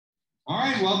All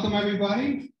right, welcome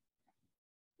everybody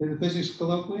to the Physics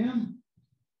Colloquium.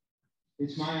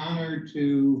 It's my honor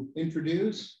to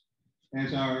introduce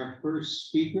as our first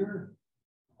speaker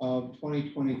of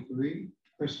 2023,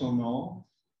 Noel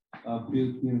of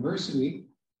Duke University.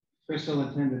 Preskill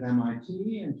attended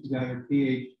MIT and she got her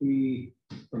PhD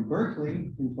from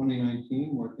Berkeley in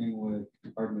 2019, working with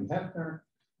Hartman Hefner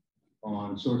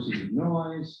on sources of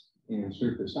noise and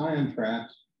surface ion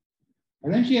traps.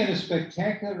 And then she had a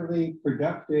spectacularly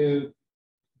productive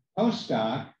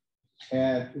postdoc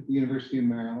at the University of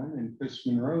Maryland in Chris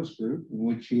Monroe's group, in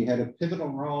which she had a pivotal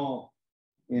role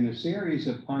in a series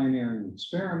of pioneering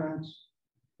experiments,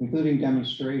 including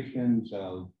demonstrations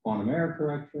of quantum error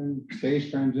correction,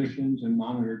 phase transitions, and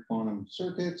monitored quantum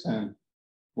circuits, and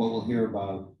what we'll hear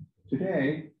about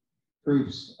today,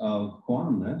 proofs of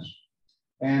quantumness.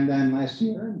 And then last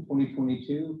year, in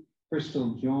 2022,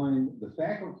 Preskill joined the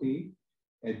faculty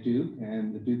at Duke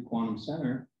and the Duke Quantum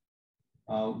Center,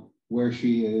 where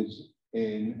she is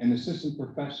an assistant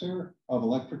professor of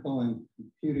electrical and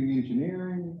computing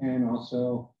engineering, and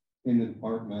also in the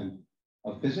Department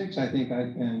of Physics. I think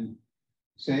I can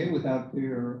say without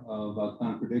fear of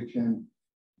contradiction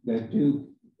that Duke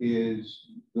is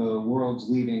the world's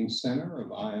leading center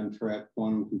of ion trap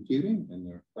quantum computing, and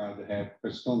they're proud to have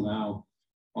Preskill now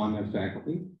on their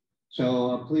faculty.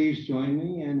 So please join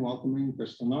me in welcoming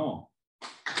Preskill Noel.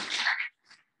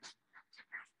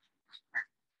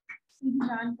 Thank you,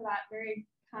 John, for that very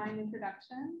kind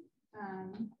introduction.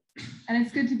 And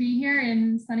it's good to be here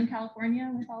in sunny California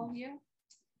with all of you.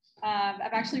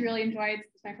 I've actually really enjoyed,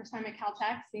 it's my first time at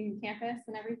Caltech, seeing the campus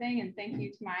and everything, and thank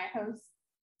you to my hosts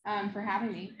for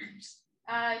having me.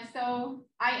 So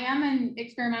I am an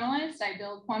experimentalist. I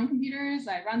build quantum computers,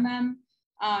 I run them.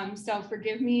 So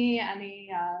forgive me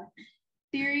any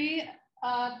theory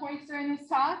points during this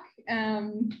talk.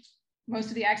 Most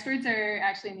of the experts are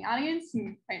actually in the audience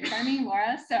and right in front of me,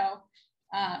 Laura. So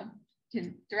you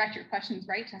can direct your questions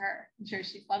right to her. I'm sure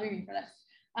she's loving me for this.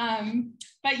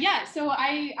 But yeah, so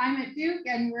I'm at Duke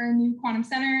and we're a new quantum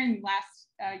center in the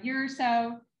last year or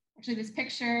so. Actually, this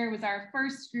picture was our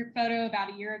first group photo about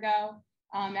a year ago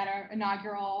at our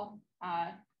inaugural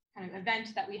kind of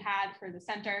event that we had for the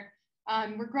center.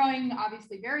 We're growing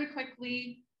obviously very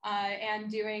quickly and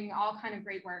doing all kind of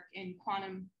great work in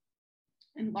quantum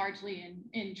and largely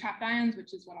in trapped ions,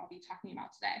 which is what I'll be talking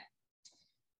about today.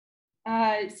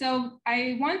 So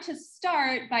I want to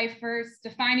start by first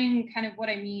defining kind of what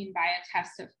I mean by a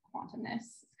test of quantumness.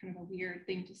 It's kind of a weird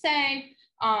thing to say.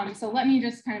 So let me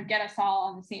just kind of get us all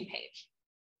on the same page.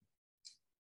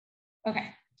 Okay,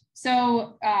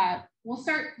 so we'll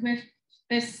start with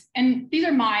this, and these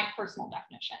are my personal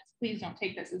definitions. Please don't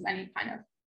take this as any kind of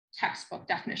textbook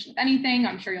definition of anything.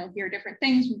 I'm sure you'll hear different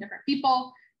things from different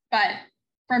people, but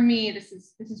from me, this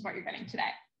is what you're getting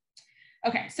today.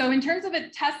 Okay, so in terms of a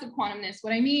test of quantumness,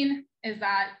 what I mean is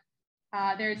that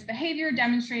there's behavior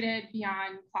demonstrated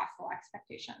beyond classical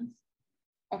expectations.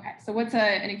 Okay, so what's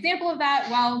an example of that?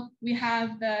 Well, we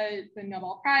have the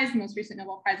Nobel Prize, the most recent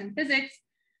Nobel Prize in physics,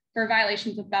 for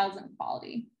violations of Bell's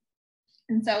inequality.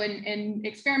 And so in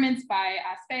experiments by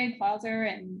Aspect,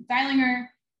 Clauser, and Zeilinger,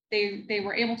 they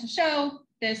were able to show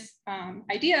this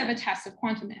idea of a test of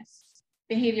quantumness,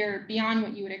 behavior beyond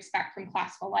what you would expect from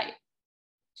classical light.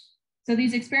 So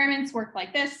these experiments work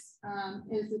like this.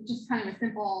 Is just kind of a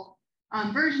simple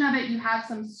version of it. You have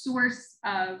some source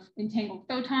of entangled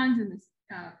photons in this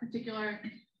particular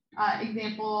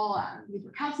example. These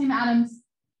were calcium atoms.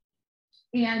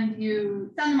 And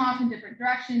you send them off in different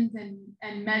directions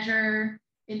and measure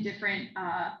in different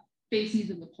bases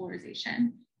of the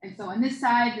polarization. And so on this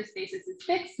side, this basis is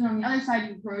fixed. And on the other side,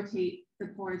 you rotate the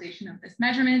polarization of this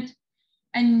measurement.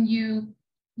 And you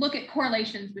look at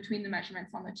correlations between the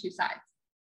measurements on the two sides.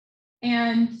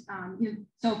 And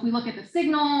so if we look at the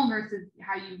signal versus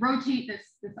how you rotate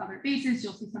this other basis,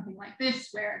 you'll see something like this,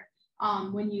 where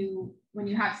when you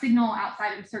have signal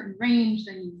outside of a certain range,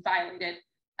 then you've violated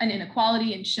an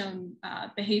inequality and shown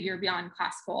behavior beyond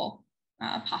classical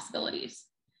possibilities.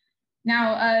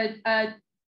 Now, a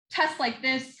test like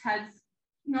this has,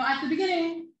 at the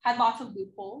beginning, had lots of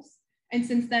loopholes. And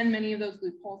since then, many of those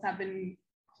loopholes have been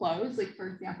closed. Like, for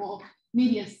example,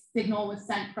 maybe a signal was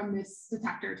sent from this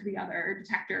detector to the other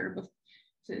detector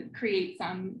to create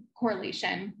some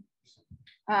correlation.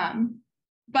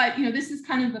 But this is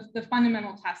kind of the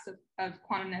fundamental test of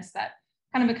quantumness, that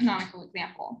kind of a canonical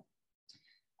example.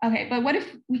 Okay, but what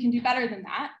if we can do better than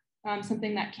that?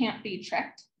 Something that can't be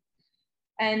tricked.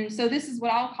 And so this is what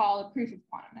I'll call a proof of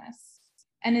quantumness.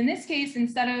 And in this case,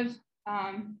 instead of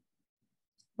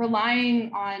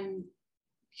relying on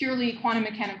purely quantum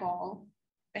mechanical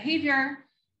behavior,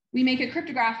 we make a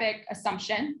cryptographic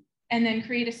assumption and then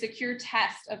create a secure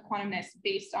test of quantumness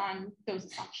based on those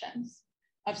assumptions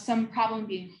of some problem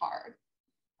being hard.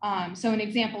 So an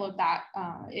example of that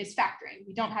is factoring.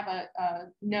 We don't have a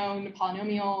known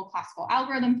polynomial classical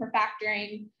algorithm for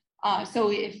factoring.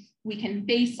 So if we can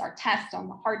base our test on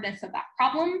the hardness of that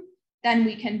problem, then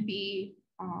we can be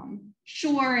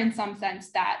sure in some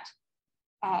sense that,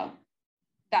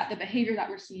 that the behavior that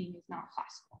we're seeing is not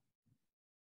classical.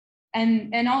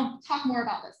 And I'll talk more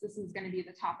about this. This is going to be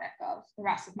the topic of the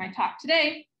rest of my talk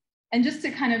today. And just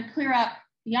to kind of clear up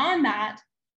beyond that,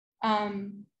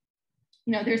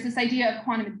 you know, there's this idea of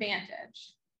quantum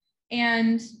advantage.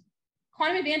 And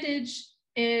quantum advantage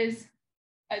is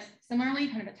similarly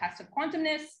kind of a test of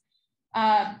quantumness,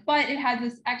 but it has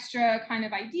this extra kind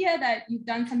of idea that you've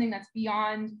done something that's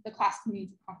beyond the classical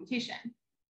needs of computation.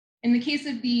 In the case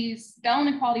of these Bell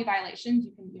inequality violations,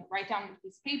 you can write down a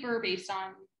piece of paper based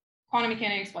on quantum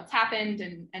mechanics, what's happened,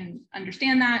 and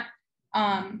understand that.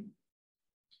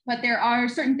 But there are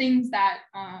certain things that,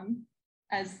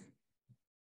 as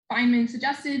Feynman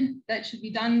suggested, that should be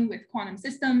done with quantum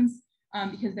systems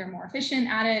because they're more efficient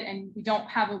at it, and we don't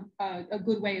have a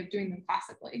good way of doing them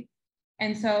classically.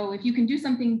 And so if you can do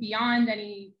something beyond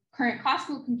any current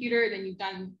classical computer, then you've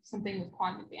done something with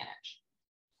quantum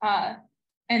advantage.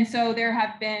 And so there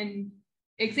have been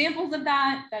examples of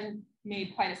that that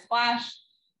made quite a splash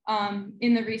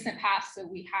in the recent past. So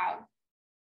we have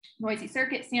noisy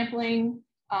circuit sampling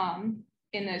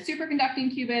in the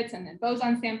superconducting qubits, and then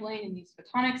boson sampling in these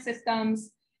photonic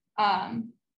systems,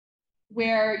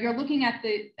 where you're looking at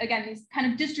again, these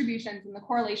kind of distributions and the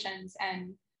correlations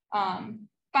and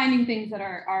finding things that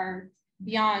are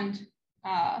beyond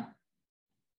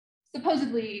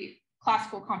supposedly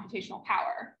classical computational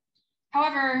power.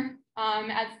 However,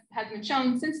 as has been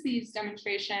shown since these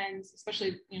demonstrations,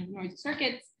 especially in noisy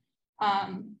circuits,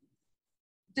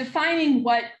 defining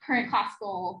what current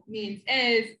classical means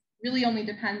is really only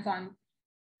depends on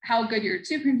how good your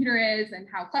supercomputer is and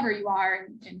how clever you are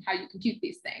and how you compute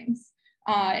these things.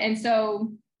 And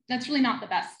so that's really not the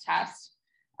best test.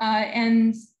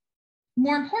 And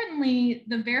more importantly,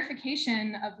 the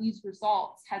verification of these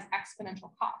results has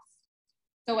exponential costs.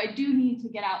 So I do need to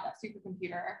get out that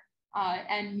supercomputer,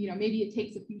 and maybe it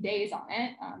takes a few days on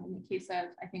it. In the case of,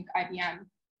 I think,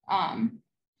 IBM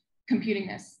computing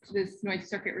this noisy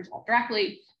circuit result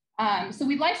directly. So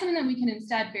we'd like something that we can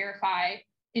instead verify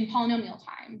in polynomial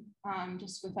time,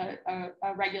 just with a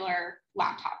regular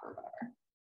laptop or whatever.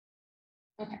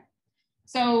 Okay,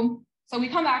 so we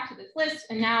come back to this list,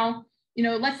 and now,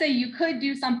 let's say you could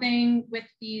do something with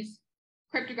these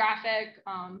cryptographic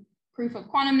proof of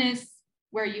quantumness,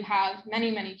 where you have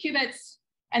many, many qubits,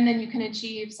 and then you can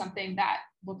achieve something that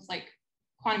looks like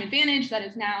quantum advantage that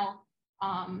is now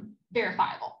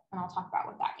verifiable. And I'll talk about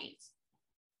what that means.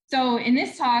 So in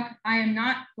this talk, I am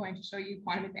not going to show you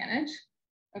quantum advantage.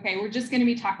 Okay, we're just going to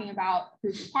be talking about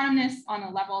proof of quantumness on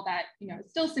a level that is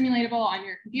still simulatable on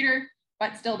your computer,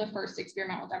 but still the first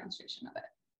experimental demonstration of it.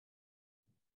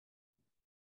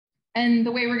 And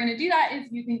the way we're going to do that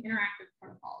is using interactive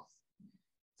protocols.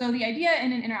 So the idea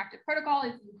in an interactive protocol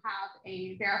is you have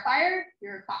a verifier,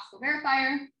 your classical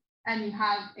verifier, and you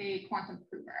have a quantum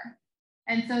prover.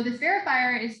 And so this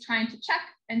verifier is trying to check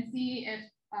and see if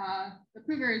the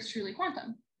prover is truly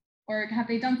quantum, or have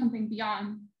they done something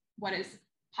beyond what is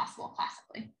possible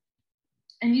classically.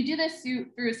 And you do this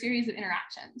through a series of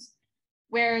interactions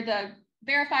where the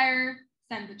verifier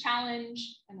sends a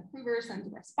challenge and the prover sends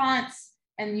a response,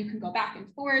 and you can go back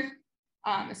and forth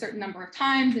a certain number of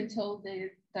times until the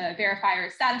verifier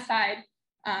is satisfied.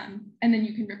 And then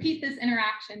you can repeat this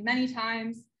interaction many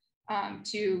times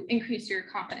to increase your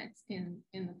confidence in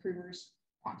the prover's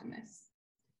quantumness.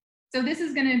 So this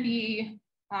is going to be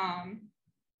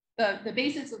the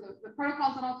basis of the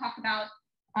protocols that I'll talk about.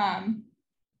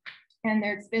 And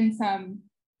there's been some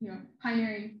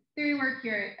pioneering theory work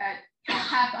here at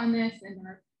Caltech on this, and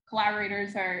our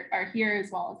collaborators are here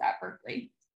as well as at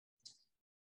Berkeley.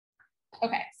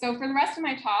 Okay, so for the rest of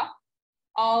my talk,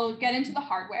 I'll get into the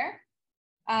hardware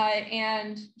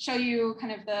and show you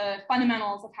kind of the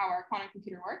fundamentals of how our quantum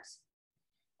computer works.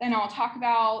 Then I'll talk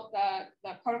about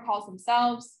the protocols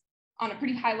themselves on a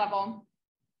pretty high level.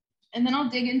 And then I'll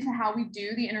dig into how we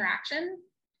do the interaction,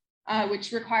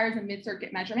 which requires a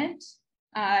mid-circuit measurement.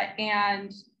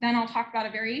 And then I'll talk about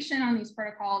a variation on these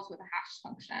protocols with a hash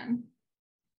function.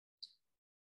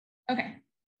 Okay,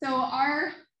 so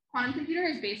our quantum computer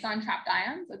is based on trapped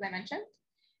ions, as I mentioned.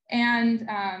 And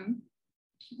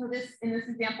so in this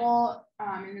example,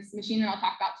 in this machine that I'll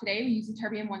talk about today, we use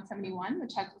ytterbium-171,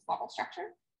 which has this level structure.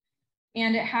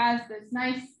 And it has this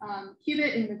nice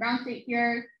qubit in the ground state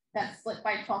here. that's split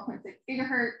by 12.6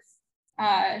 gigahertz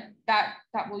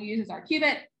that we'll use as our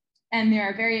qubit. And there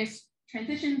are various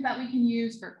transitions that we can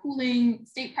use for cooling,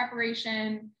 state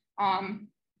preparation. And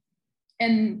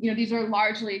these are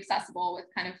largely accessible with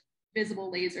kind of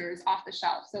visible lasers off the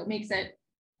shelf. So it makes it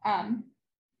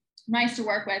nice to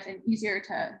work with and easier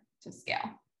to scale.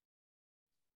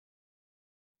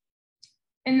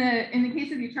 In the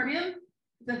case of ytterbium,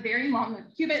 it's a very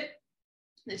long-lived qubit.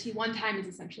 The T1 time is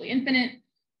essentially infinite,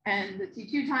 and the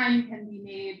T2 time can be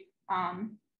made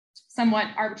somewhat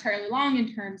arbitrarily long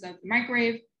in terms of the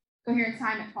microwave coherence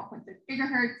time at 12.6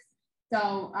 gigahertz.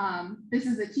 So this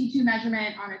is a T2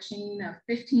 measurement on a chain of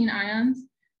 15 ions,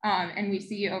 and we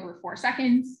see over 4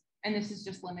 seconds, and this is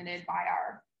just limited by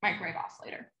our microwave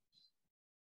oscillator.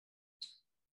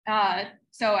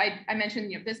 So I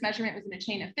mentioned this measurement was in a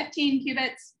chain of 15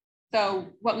 qubits. So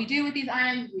what we do with these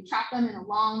ions, we trap them in a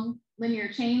long linear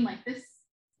chain like this,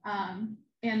 and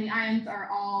the ions are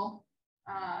all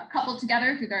coupled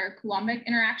together through their Coulombic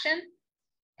interaction.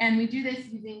 And we do this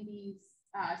using these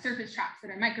surface traps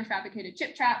that are microfabricated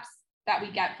chip traps that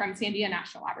we get from Sandia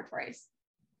National Laboratories.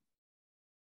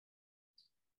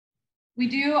 We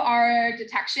do our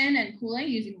detection and cooling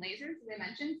using lasers, as I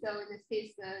mentioned. So in this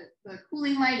case, the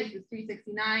cooling light is the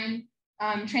 369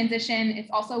 transition. It's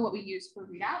also what we use for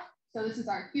readout. So this is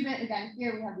our qubit. Again,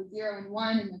 here we have the 0 and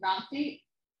 1 in the ground state.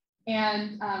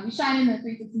 And we shine in the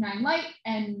 369 light,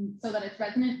 and so that it's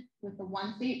resonant with the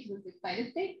 1 state to this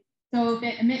excited state. So if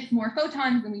it emits more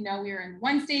photons, then we know we are in the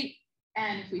 1 state.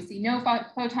 And if we see no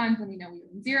photons, then we know we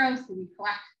are in 0. So we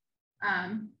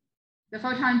collect the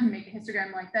photons and make a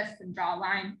histogram like this and draw a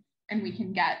line, and we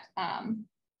can get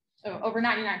over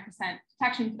 99%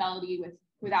 detection fidelity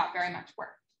without very much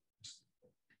work.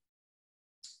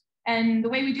 And the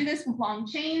way we do this with long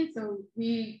chains, so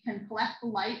we can collect the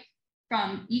light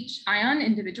from each ion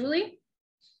individually.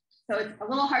 So it's a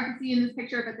little hard to see in this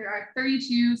picture, but there are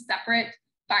 32 separate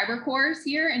fiber cores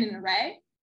here in an array.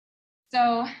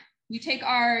 So we take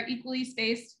our equally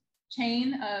spaced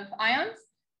chain of ions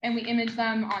and we image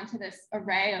them onto this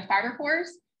array of fiber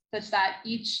cores such that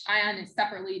each ion is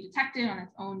separately detected on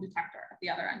its own detector at the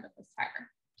other end of this fiber.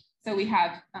 So we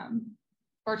have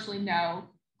virtually no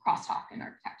crosstalk in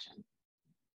our detection.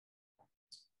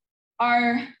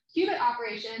 Our qubit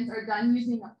operations are done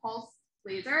using a pulse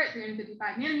laser at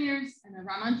 355 nanometers and a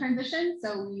Raman transition.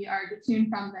 So we are detuned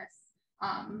from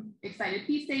this excited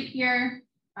P state here.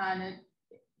 And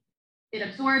it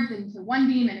absorbs into one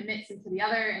beam and emits into the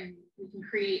other, and we can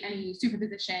create any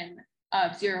superposition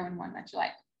of 0 and 1 that you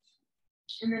like.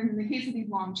 And then in the case of these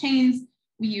long chains,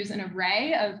 we use an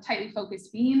array of tightly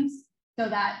focused beams so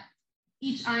that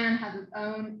each ion has its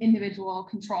own individual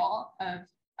control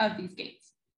of these gates.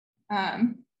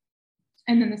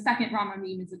 And then the second Raman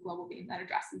beam is a global beam that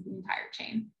addresses the entire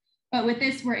chain. But with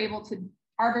this, we're able to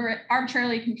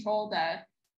arbitrarily control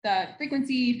the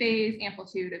frequency, phase,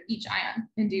 amplitude of each ion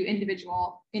and do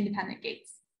individual independent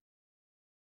gates.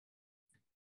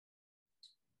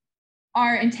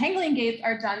 Our entangling gates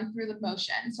are done through the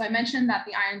motion. So I mentioned that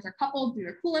the ions are coupled through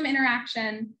their Coulomb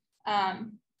interaction.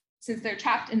 Since they're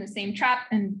trapped in the same trap,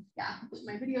 and yeah,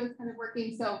 my video is kind of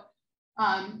working. So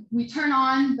we turn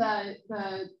on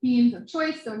the beams of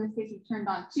choice. So in this case, we've turned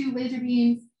on 2 laser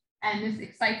beams, and this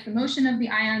excites the motion of the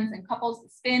ions and couples the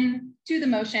spin to the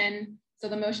motion. So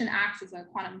the motion acts as a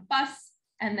quantum bus,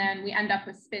 and then we end up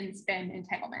with spin-spin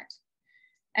entanglement.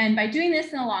 And by doing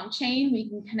this in a long chain, we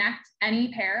can connect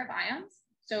any pair of ions.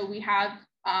 So we have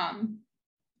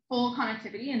full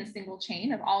connectivity in a single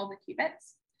chain of all of the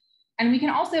qubits. And we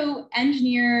can also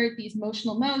engineer these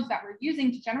motional modes that we're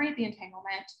using to generate the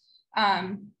entanglement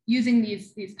using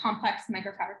these complex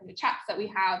microfabricated traps that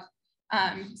we have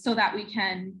so that we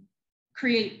can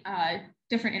create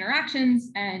different interactions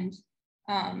and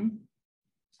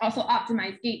also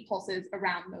optimize gate pulses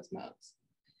around those modes.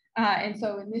 And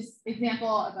so in this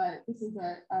example this is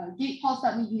a gate pulse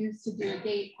that we use to do a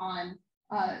gate on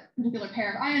a particular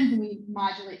pair of ions, and we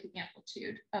modulate the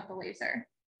amplitude of the laser.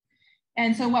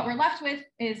 And so what we're left with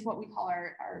is what we call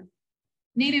our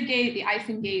native gate, the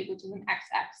Eisen gate, which is an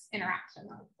XX interaction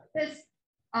that looks like this.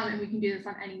 And we can do this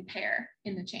on any pair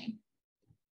in the chain.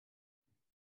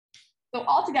 So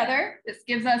altogether, this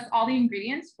gives us all the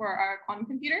ingredients for our quantum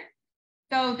computer.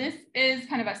 So this is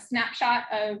kind of a snapshot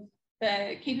of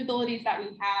the capabilities that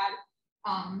we had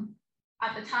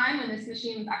at the time when this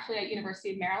machine was actually at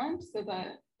University of Maryland. So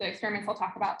the experiments I'll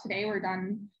talk about today were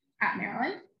done at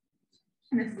Maryland.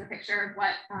 And this is a picture of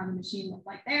what the machine looked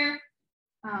like there.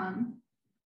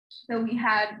 So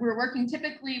we're working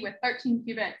typically with 13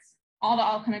 qubits,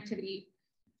 all-to-all connectivity.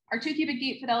 Our 2-qubit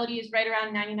gate fidelity is right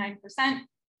around 99%.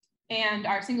 And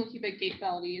our single qubit gate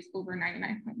fidelity is over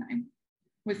 99.9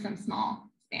 with some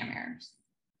small spam errors.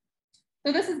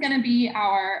 So this is going to be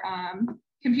our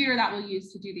computer that we'll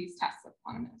use to do these tests of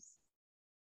quantumness.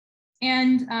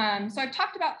 And so I've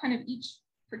talked about kind of each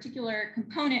particular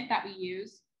component that we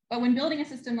use, but when building a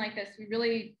system like this, we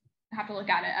really have to look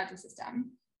at it as a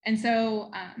system. And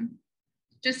so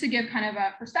just to give kind of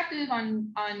a perspective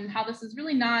on how this is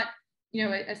really not, you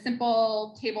know, a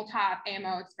simple tabletop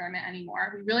AMO experiment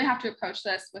anymore. We really have to approach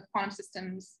this with quantum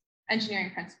systems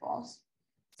engineering principles.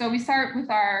 So we start with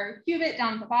our qubit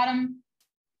down at the bottom.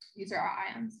 These are our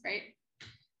ions, right?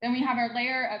 Then we have our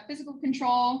layer of physical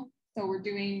control. So we're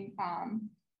doing,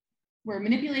 we're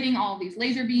manipulating all of these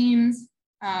laser beams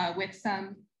with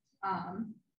some,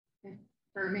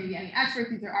 for maybe any experts,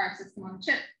 these are our system on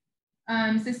chip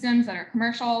systems that are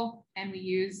commercial, and we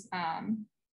use,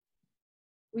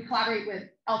 we collaborate with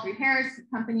L3 Harris,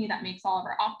 a company that makes all of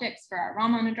our optics for our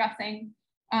Raman addressing.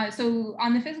 So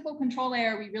on the physical control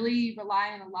layer, we really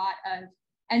rely on a lot of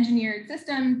engineered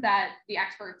systems that the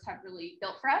experts have really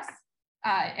built for us,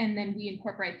 and then we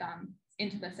incorporate them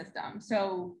into the system.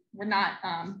 So we're not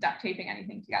duct taping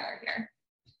anything together here.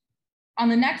 On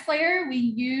the next layer, we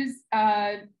use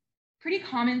pretty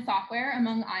common software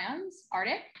among ions,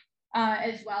 Arctic,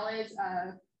 as well as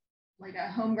like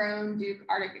a homegrown Duke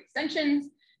Arctic extensions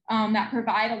that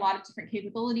provide a lot of different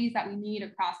capabilities that we need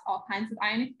across all kinds of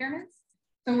ion experiments.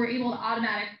 So we're able to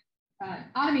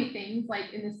automate things,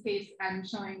 like in this case, I'm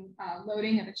showing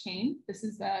loading of a chain. This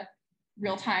is a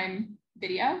real-time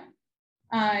video.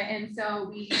 And so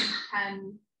we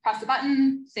can press the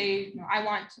button, say, you know, I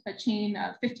want a chain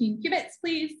of 15 qubits,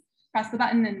 please. Press the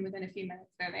button, and within a few minutes,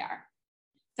 there they are.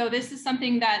 So this is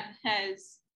something that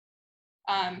has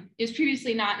is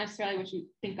previously not necessarily what you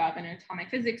think of in an atomic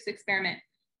physics experiment,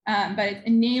 but it's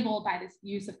enabled by this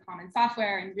use of common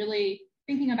software and really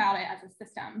thinking about it as a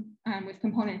system with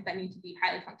components that need to be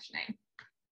highly functioning.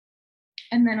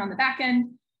 And then on the back end,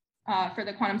 for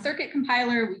the quantum circuit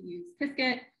compiler, we use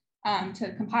Preskill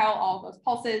to compile all of those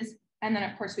pulses. And then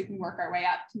of course, we can work our way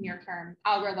up to near-term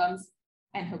algorithms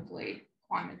and hopefully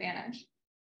quantum advantage.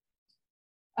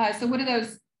 So what do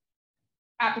those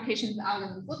applications and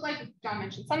algorithms look like? John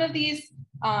mentioned some of these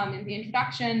in the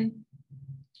introduction.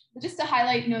 But just to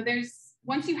highlight, you know,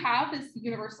 once you have this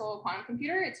universal quantum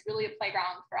computer, it's really a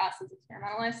playground for us as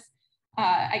experimentalists.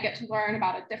 I get to learn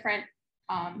about a different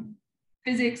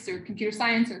physics or computer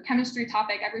science or chemistry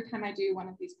topic every time I do one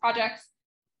of these projects.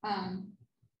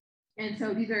 And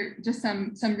so these are just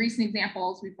some recent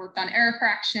examples. We've worked on error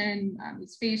correction,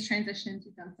 these phase transitions.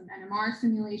 We've done some NMR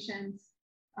simulations.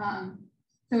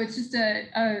 So it's just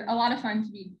a lot of fun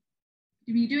to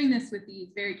be doing this with these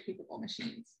very capable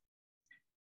machines.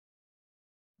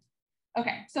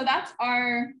 Okay, so that's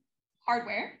our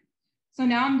hardware. So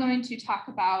now I'm going to talk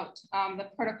about the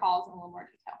protocols in a little more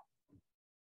detail.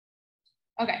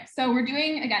 Okay, so we're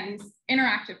doing, again, these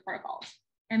interactive protocols.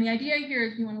 And the idea here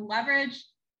is we want to leverage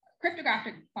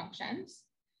cryptographic functions,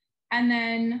 and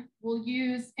then we'll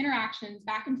use interactions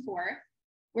back and forth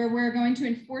where we're going to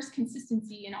enforce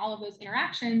consistency in all of those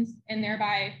interactions and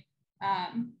thereby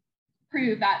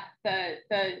prove that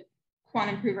the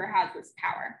quantum prover has this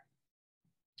power.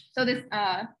 So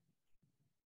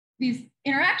these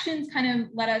interactions kind of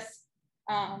let us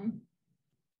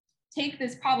take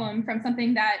this problem from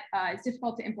something that is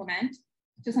difficult to implement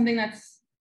to something that's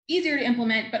easier to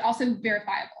implement, but also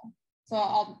verifiable. So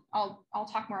I'll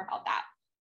talk more about that.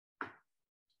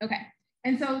 Okay,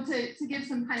 and so to give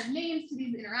some kind of names to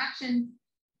these interactions,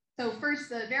 so first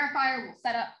the verifier will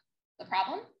set up the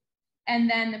problem, and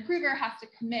then the prover has to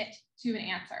commit to an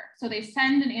answer. So they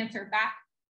send an answer back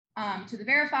to the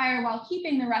verifier while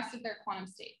keeping the rest of their quantum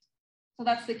state. So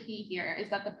that's the key here, is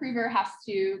that the prover has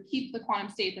to keep the quantum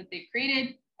state that they've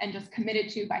created and just commit it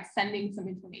to by sending some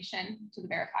information to the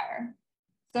verifier.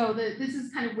 So this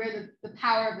is kind of where the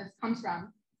power of this comes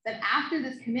from, that after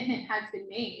this commitment has been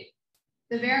made,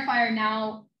 the verifier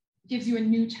now gives you a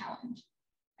new challenge.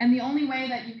 And the only way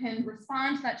that you can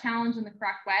respond to that challenge in the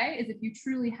correct way is if you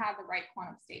truly have the right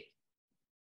quantum state.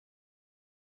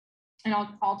 And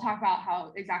I'll talk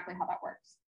about exactly how that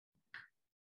works.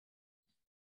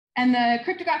 And the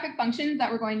cryptographic functions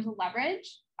that we're going to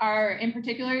leverage are, in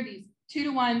particular, these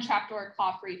 2-to-1 trapdoor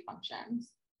claw-free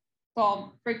functions. So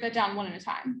I'll break that down one at a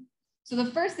time. So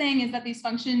the first thing is that these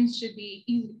functions should be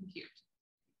easy to compute.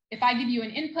 If I give you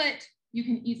an input, you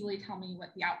can easily tell me what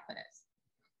the output is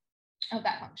of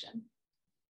that function.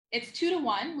 It's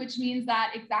 2-to-1, which means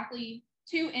that exactly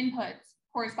 2 inputs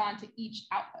correspond to each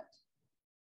output.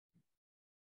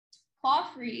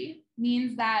 Claw-free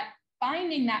means that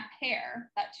finding that pair,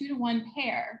 that 2-to-1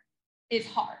 pair, is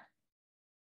hard.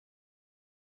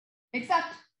 except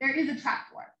there is a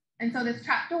trapdoor. And so this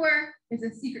trapdoor is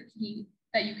a secret key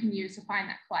that you can use to find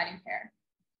that colliding pair.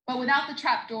 But without the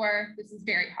trapdoor, this is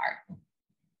very hard.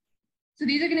 So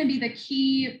these are going to be the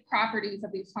key properties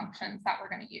of these functions that we're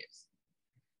going to use.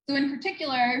 So in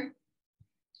particular,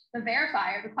 the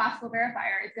verifier, the classical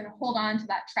verifier, is going to hold on to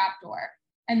that trapdoor,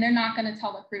 and they're not going to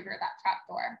tell the prover that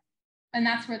trapdoor. And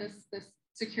that's where this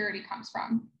security comes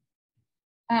from.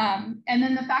 And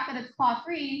then the fact that it's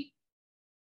claw-free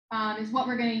is what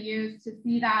we're going to use to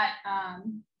see that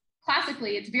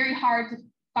classically, it's very hard to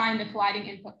find a colliding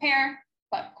input pair,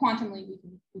 but quantumly we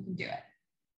can do it.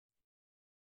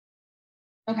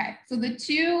 Okay, so the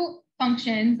two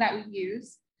functions that we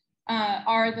use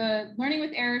are the learning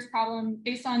with errors problem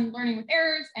based on learning with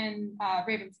errors and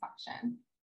Raven's function.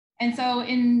 And so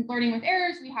in learning with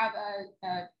errors, we have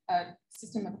a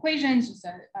system of equations, just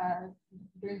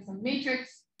doing some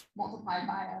matrix multiplied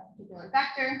by a particular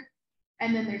vector.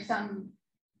 And then there's some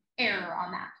error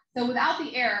on that. So without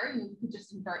the error, you could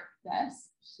just invert this,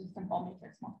 just a simple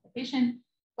matrix multiplication.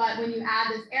 But when you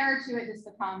add this error to it, this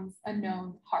becomes a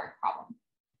known hard problem.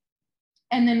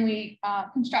 And then we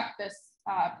construct this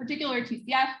particular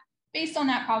TCF based on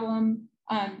that problem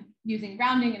using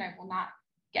rounding, and I will not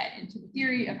get into the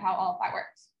theory of how all of that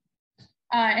works.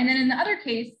 And then in the other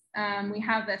case, we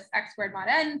have this x squared mod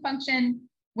n function,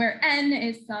 where n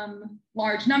is some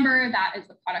large number that is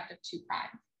the product of two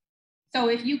primes. So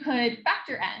if you could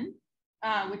factor n,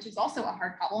 which is also a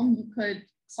hard problem, you could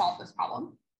solve this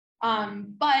problem.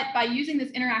 But by using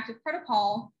this interactive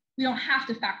protocol, we don't have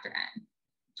to factor n.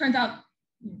 Turns out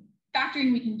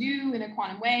factoring we can do in a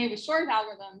quantum way with Shor's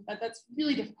algorithm, but that's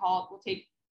really difficult. We'll take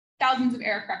thousands of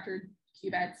error-corrected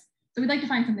qubits. So we'd like to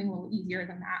find something a little easier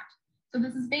than that. So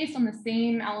this is based on the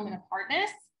same element of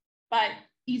hardness, but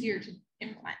easier to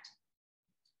implement.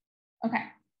 Okay.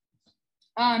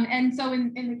 And so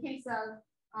in the case of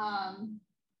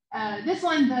this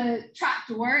one, the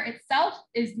trapdoor itself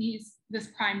is this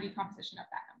prime decomposition of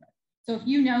that number. So if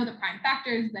you know the prime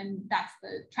factors, then that's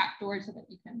the trapdoor so that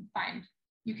you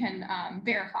can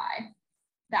verify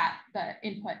that the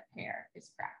input pair is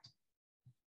correct.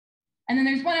 And then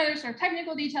there's one other sort of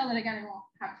technical detail that, again, I won't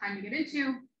have time to get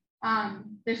into.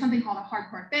 There's something called a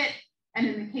hardcore bit. And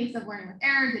in the case of learning with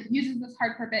errors, it uses this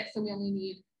hardcore bit. So we only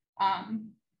need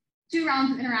 2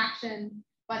 rounds of interaction.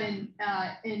 But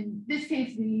in this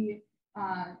case, we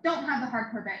don't have the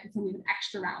hardcore bit, and so we have an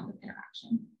extra round of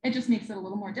interaction. It just makes it a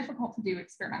little more difficult to do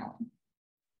experimentally.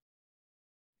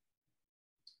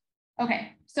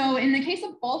 Okay, so in the case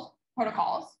of both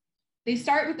protocols, they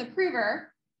start with the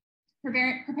prover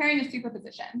preparing a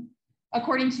superposition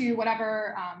according to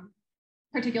whatever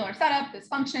particular setup, this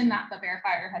function that the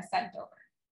verifier has sent over.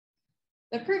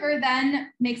 The prover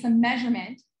then makes a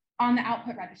measurement on the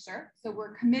output register. So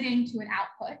we're committing to an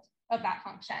output of that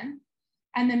function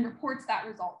and then reports that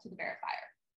result to the verifier.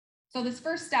 So this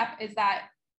first step is that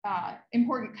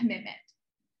important commitment.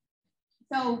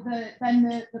 So then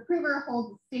the prover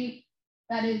holds a state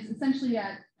that is essentially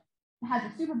has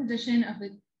a superposition of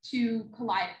the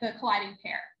colliding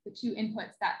pair, the two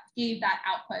inputs that gave that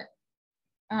output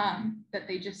that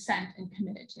they just sent and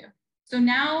committed to. So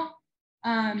now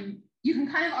you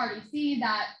can kind of already see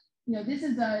that this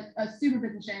is a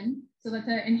superposition, so that's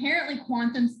an inherently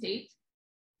quantum state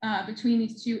between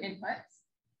these two inputs.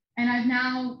 And I've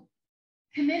now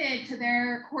committed to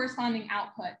their corresponding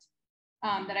output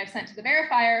that I've sent to the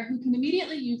verifier, who can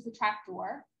immediately use the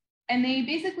trapdoor, and they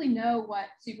basically know what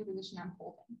superposition I'm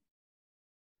holding,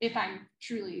 if I'm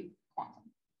truly quantum.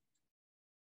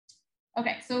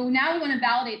 Okay, so now we want to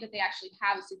validate that they actually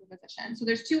have a superposition. So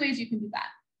there's 2 ways you can do that.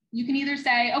 You can either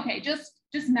say, okay, just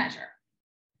measure.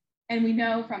 And we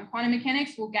know from quantum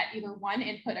mechanics, we'll get either one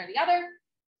input or the other,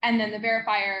 and then the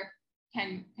verifier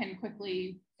can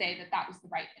quickly say that that was the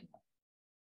right input.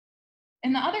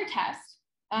 In the other test,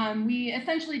 we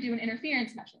essentially do an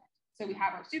interference measurement. So we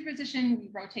have our superposition, we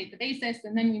rotate the basis,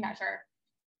 and then we measure.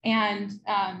 And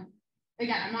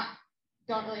again,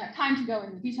 don't really have time to go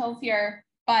into the details here,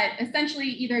 but essentially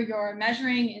either you're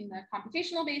measuring in the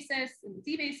computational basis, in the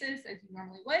Z basis, as you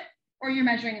normally would, or you're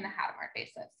measuring in the Hadamard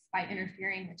basis by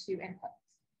interfering the 2 inputs.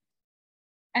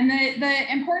 And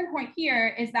the important point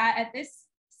here is that at this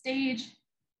stage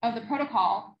of the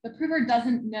protocol, the prover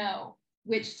doesn't know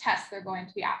which tests they're going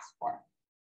to be asked for.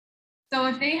 So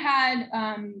if they had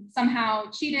somehow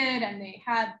cheated and they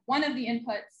had one of the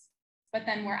inputs, but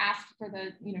then were asked for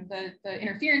the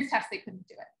interference test, they couldn't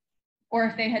do it. Or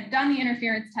if they had done the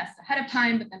interference test ahead of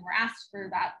time, but then were asked for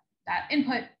that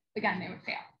input, again, they would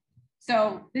fail.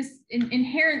 So this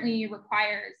inherently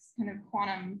requires kind of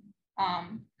quantum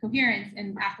coherence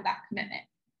after that commitment.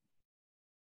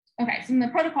 Okay, so then the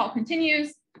protocol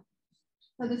continues.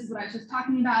 So this is what I was just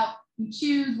talking about. You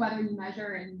choose whether you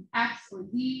measure in X or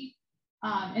Z.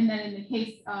 And then in the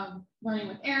case of learning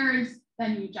with errors,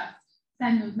 then you just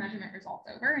send those measurement results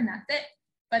over and that's it.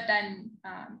 But then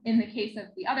in the case of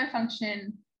the other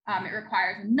function, it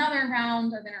requires another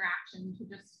round of interaction to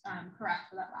just correct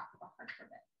for that lack of a hard bit.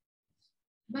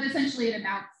 But essentially it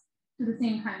amounts to the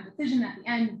same kind of decision at the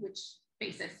end, which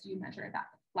basis you measure that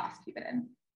last qubit in.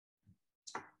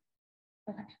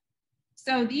 Okay,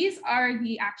 so these are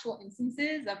the actual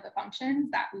instances of the functions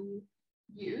that we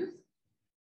use.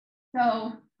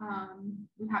 So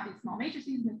we have these small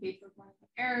matrices in the case of learning with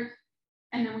errors,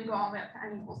 and then we go all the way up to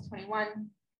n equals 21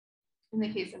 in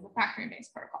the case of the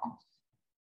factoring-based protocol.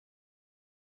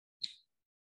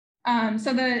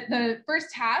 So the first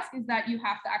task is that you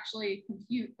have to actually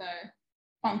compute the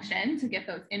function to get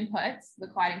those inputs, the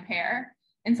colliding pair.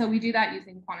 And so we do that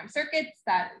using quantum circuits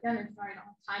that, again, I'm sorry, I don't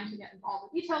have time to get into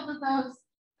all the details of those.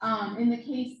 In the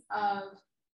case of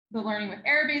the learning with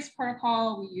error-based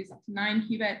protocol, we use up to 9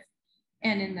 qubits.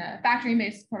 And in the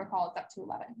factoring-based protocol, it's up to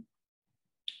 11.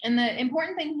 And the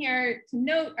important thing here to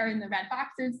note are in the red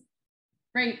boxes,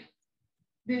 right?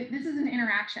 This is an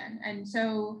interaction. And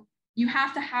so you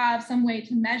have to have some way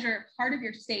to measure part of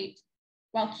your state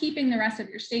while keeping the rest of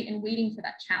your state and waiting for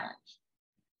that challenge.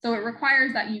 So it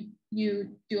requires that you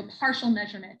do a partial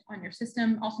measurement on your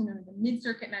system, also known as a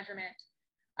mid-circuit measurement,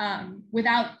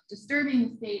 without disturbing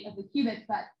the state of the qubits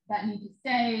that need to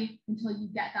stay until you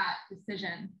get that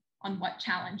decision on what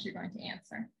challenge you're going to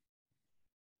answer.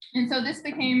 And so this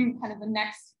became kind of the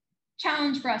next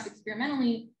challenge for us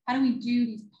experimentally. How do we do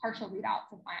these partial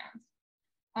readouts of ions?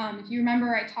 If you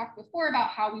remember, I talked before about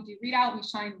how we do readout. We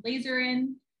shine laser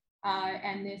in,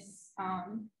 and this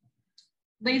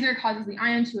laser causes the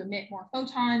ion to emit more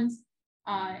photons.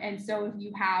 And so if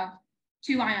you have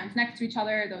 2 ions next to each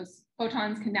other, those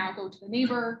photons can now go to the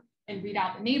neighbor and read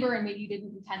out the neighbor, and maybe you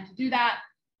didn't intend to do that.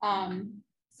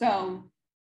 So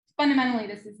fundamentally,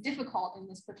 this is difficult in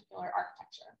this particular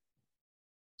architecture.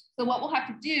 So what we'll have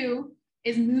to do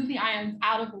is move the ions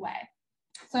out of the way.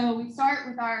 So we start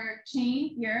with our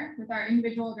chain here with our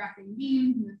individual graphene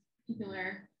beams in this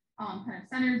particular kind of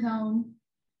center zone.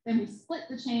 Then we split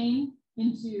the chain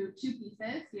into 2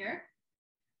 pieces here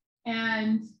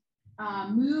and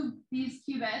move these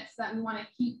qubits that we want to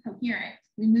keep coherent.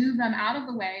 We move them out of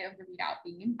the way of the readout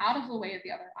beam, out of the way of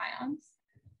the other ions,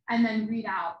 and then read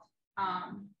out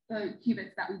the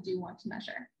qubits that we do want to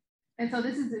measure. And so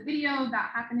this is a video of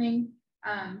that happening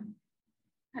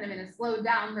kind of in a slowed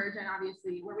down version,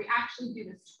 obviously, where we actually do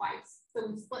this twice. So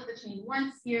we split the chain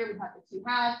once here, we have the 2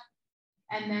 halves,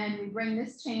 and then we bring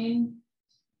this chain,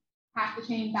 half the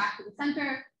chain back to the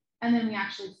center, and then we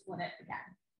actually split it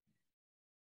again.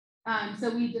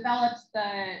 So we developed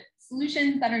the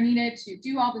solutions that are needed to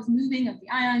do all this moving of the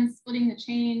ions, splitting the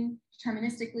chain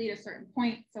deterministically at a certain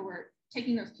point. So we're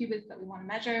taking those qubits that we want to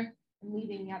measure and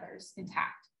leaving the others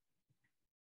intact.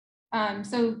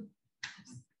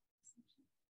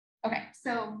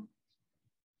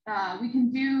 We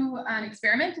can do an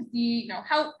experiment to see,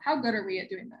 how good are we at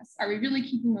doing this? Are we really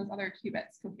keeping those other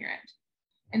qubits coherent?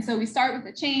 And so we start with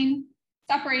the chain,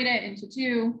 separate it into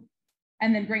 2,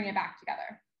 and then bring it back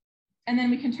together. And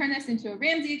then we can turn this into a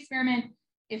Ramsey experiment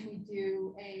if we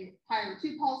do a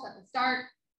pi/2 pulse at the start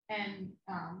and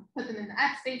put them in the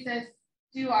X basis,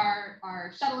 do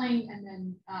our shuttling, and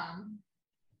then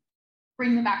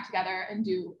bring them back together and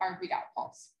do our readout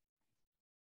pulse.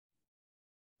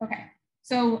 Okay,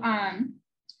 so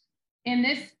in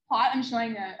this plot, I'm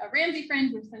showing a Ramsey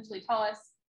fringe, which essentially tell us,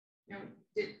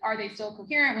 are they still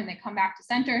coherent when they come back to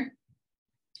center?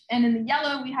 And in the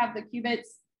yellow, we have the qubits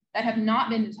that have not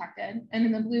been detected. And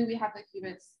in the blue, we have the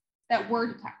qubits that were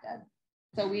detected.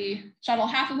 So we shuttle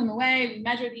half of them away, we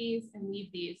measure these and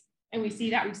leave these, and we see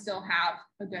that we still have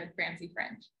a good Ramsey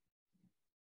fringe.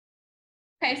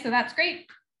 Okay, so that's great.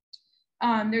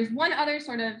 There's one other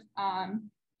sort of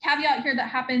caveat here that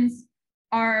happens.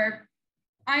 Our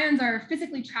ions are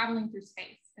physically traveling through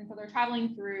space. And so they're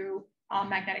traveling through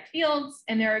magnetic fields,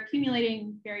 and they're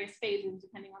accumulating various phases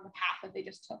depending on the path that they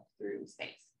just took through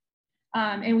space.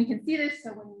 And we can see this.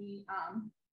 So when we,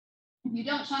 if you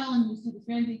don't shuttle and you do this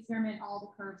Ramsey experiment, all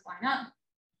the curves line up.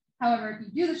 However, if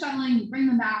you do the shuttling, you bring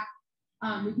them back,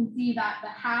 we can see that the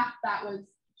half that was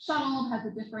shuttled has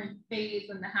a different phase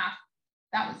than the half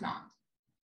that was not.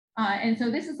 And so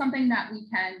this is something that we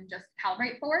can just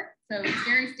calibrate for. So it's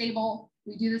very stable.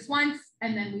 We do this once,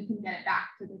 and then we can get it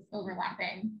back to this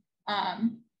overlapping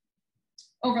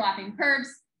curves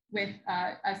with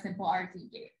a simple RZ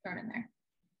gate thrown in there.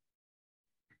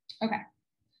 Okay,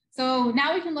 So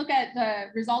now we can look at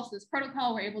the results of this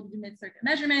protocol. We're able to do mid-circuit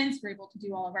measurements. We're able to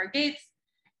do all of our gates.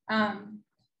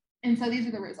 And so these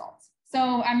are the results.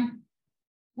 So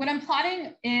what I'm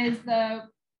plotting is the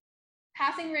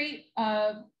passing rate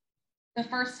of the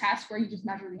first test where you just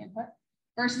measure the input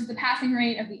versus the passing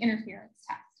rate of the interference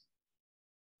test.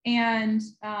 And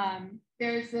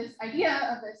there's this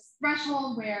idea of this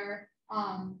threshold where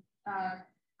a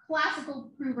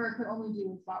classical prover could only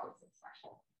do as well as this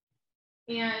threshold.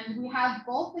 And we have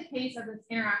both the case of this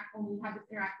when we have this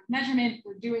interactive measurement,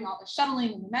 we're doing all the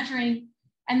shuttling and the measuring.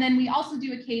 And then we also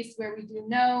do a case where we do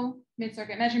no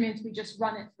mid-circuit measurements, we just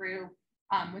run it through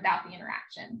without the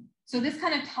interaction. So this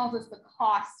kind of tells us the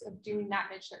cost of doing that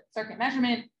mid-circuit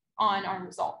measurement on our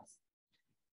results.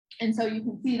 And so you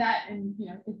can see that, and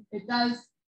it does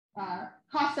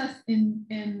cost us in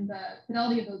the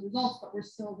fidelity of those results, but we're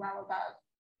still well above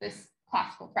this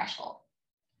classical threshold.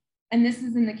 And this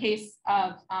is in the case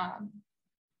of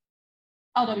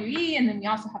LWE, and then we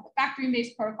also have the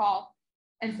factoring-based protocol.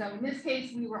 And so in this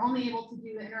case, we were only able to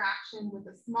do the interaction with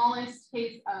the smallest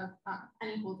case of n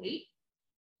equals 8.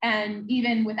 And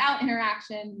even without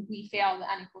interaction, we fail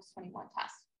the n equals 21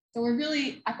 test. So we're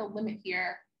really at the limit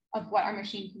here of what our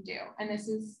machine can do. And this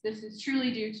is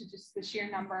truly due to just the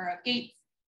sheer number of gates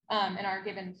and our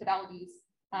given fidelities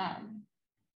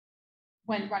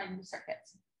when running the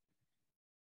circuits.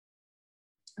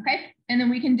 Okay, and then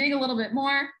we can dig a little bit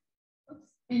more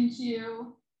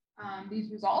into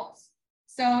these results.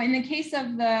 So in the case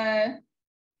of the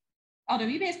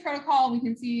LWE-based protocol, we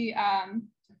can see,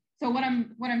 so what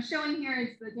I'm showing here is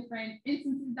the different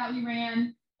instances that we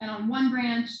ran. And on one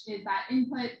branch is that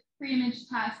input pre-image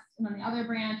test, and on the other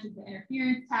branch is the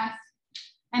interference test.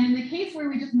 And in the case where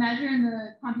we just measure in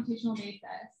the computational basis,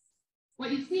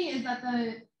 what you see is that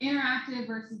the interactive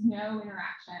versus no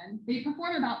interaction, they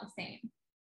perform about the same.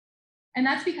 And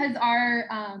that's because our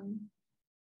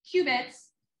qubits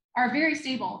are very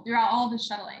stable throughout all of the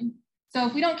shuttling. So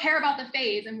if we don't care about the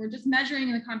phase and we're just measuring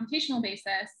in the computational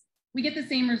basis, we get the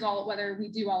same result whether we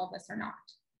do all of this or not.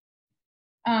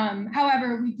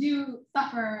 However, we do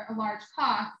suffer a large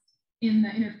cost in the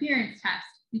interference test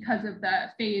because of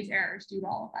the phase errors due to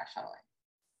all of that shuttling.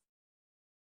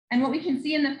 And what we can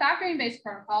see in the factoring-based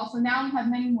protocol, so now we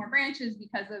have many more branches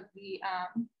because of the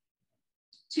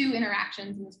 2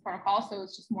 interactions in this protocol, so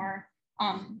it's just more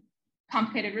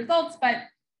complicated results. But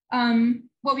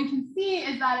what we can see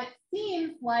is that it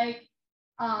seems like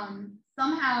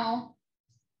somehow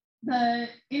the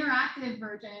interactive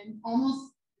version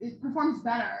it performs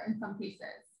better in some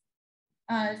cases.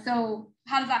 So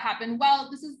how does that happen? Well,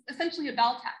 this is essentially a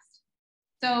bell test.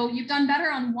 So you've done better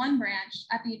on one branch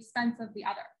at the expense of the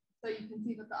other. So you can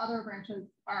see that the other branches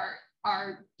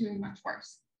are doing much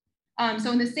worse.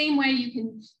 So in the same way you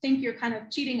can think you're kind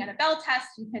of cheating at a bell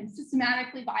test, you can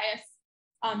systematically bias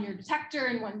your detector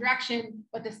in one direction,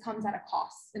 but this comes at a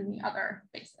cost in the other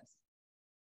basis.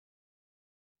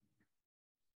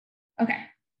 Okay,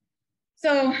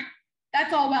 so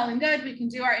that's all well and good. We can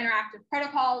do our interactive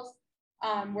protocols.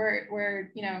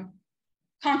 We're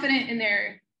confident in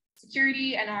their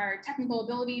security and our technical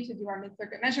ability to do our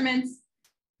mid-circuit measurements.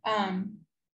 And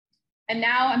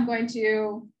now I'm going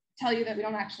to tell you that we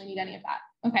don't actually need any of that.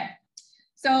 Okay,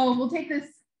 so we'll take this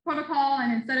protocol,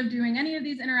 and instead of doing any of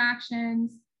these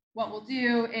interactions, what we'll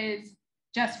do is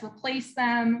just replace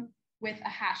them with a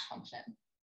hash function.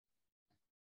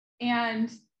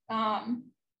 And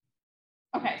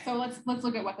okay, so let's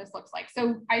look at what this looks like.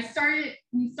 So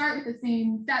we start with the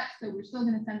same steps. So we're still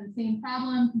going to send the same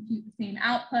problem, compute the same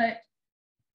output,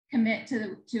 commit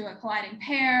to a colliding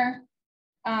pair.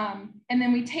 And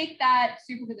then we take that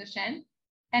superposition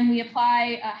and we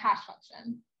apply a hash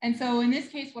function. And so in this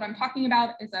case, what I'm talking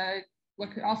about is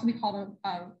what could also be called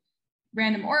a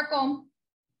random oracle.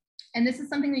 And this is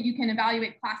something that you can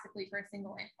evaluate classically for a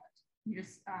single input. You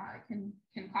just can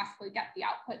classically get the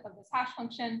output of this hash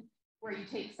function, where you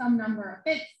take some number of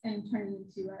bits and turn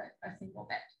it into a single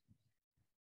bit.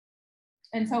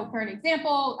 And so for an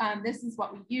example, this is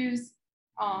what we use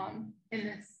in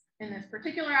this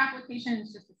particular application.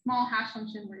 It's just a small hash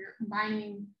function where you're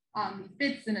combining these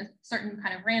bits in a certain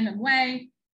kind of random way.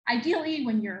 Ideally,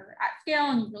 when you're at scale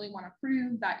and you really want to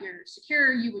prove that you're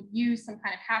secure, you would use some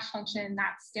kind of hash function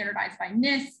that's standardized by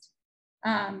NIST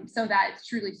so that it's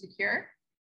truly secure.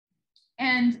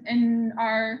 And in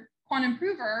our quantum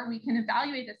prover, we can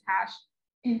evaluate this hash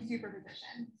in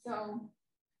superposition. So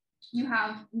you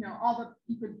have,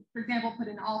 you could, for example, put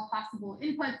in all possible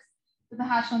inputs with the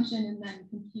hash function and then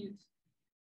compute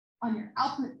on your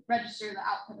output register the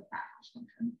output of that hash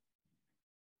function.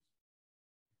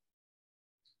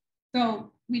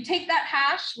 So we take that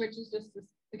hash, which is just this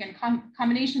again,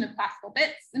 combination of classical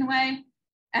bits in a way.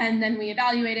 And then we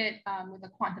evaluate it with a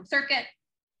quantum circuit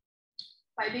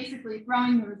by basically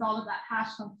throwing the result of that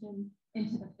hash function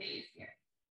into the phase here.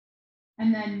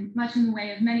 And then much in the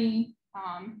way of many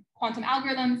quantum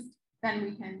algorithms, then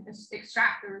we can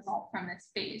extract the result from this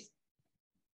phase.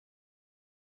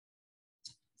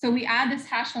 So we add this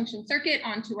hash function circuit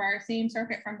onto our same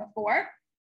circuit from before.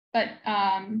 But,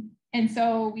 and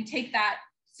so we take that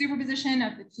superposition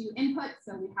of the two inputs.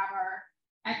 So we have our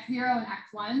x0 and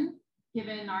x1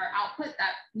 given our output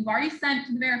that we've already sent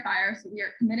to the verifier. So we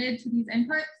are committed to these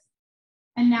inputs.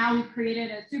 And now we've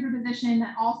created a superposition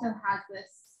that also has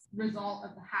this result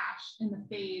of the hash in the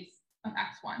phase of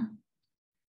x1.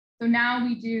 So now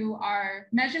we do our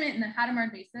measurement in the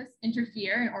Hadamard basis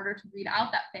interfere in order to read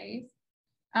out that phase.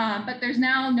 But there's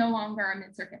now no longer a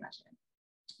mid-circuit measurement.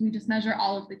 We just measure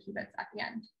all of the qubits at the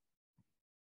end.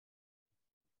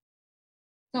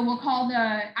 So we'll call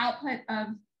the output of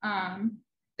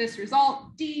this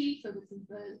result D. So this is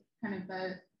the kind of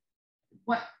the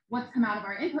what's come out of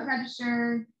our input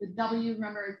register. The W,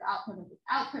 remember, is the output of the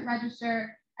output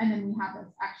register. And then we have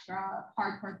this extra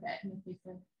hardcore bit in the case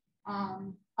of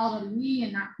LWE,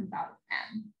 and that comes out as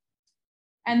N.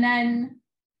 And then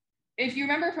if you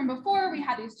remember from before, we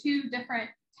had these two different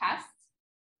tests,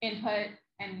 input,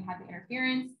 and we had the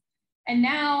interference. And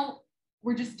now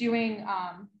we're just doing,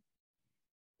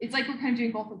 it's like we're kind of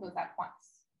doing both of those at once.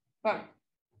 But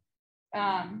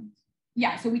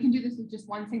yeah, so we can do this with just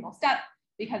one single step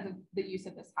because of the use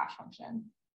of this hash function.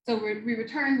 So we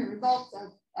return the results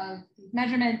of these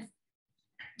measurements,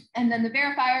 and then the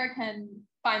verifier can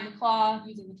find the flaw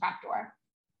using the trapdoor,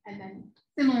 and then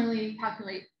similarly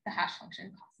calculate the hash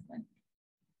function consequent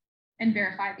and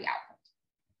verify the output.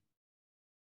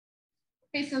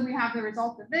 Okay, so we have the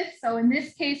results of this. So in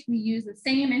this case, we use the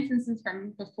same instances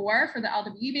from before for the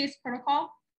LWE-based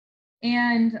protocol.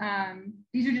 And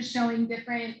these are just showing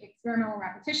different experimental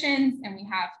repetitions, and we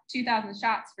have 2,000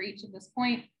 shots for each of this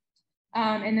point.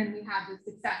 And then we have the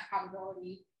success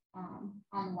probability on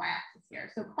the y-axis here.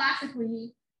 So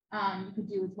classically, you could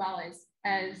do as well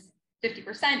as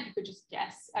 50%. You could just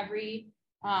guess every,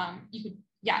 you could,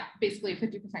 yeah, basically a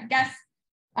 50% guess.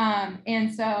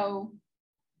 And so,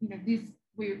 you know,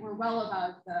 we're well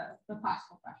above the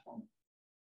classical threshold.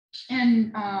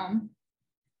 And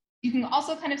you can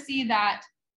also kind of see that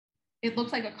it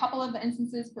looks like a couple of the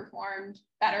instances performed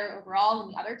better overall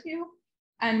than the other two.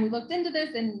 And we looked into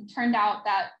this and turned out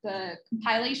that the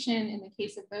compilation in the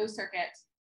case of those circuits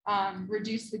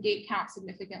reduced the gate count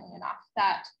significantly enough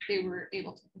that they were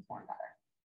able to perform better.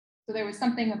 So there was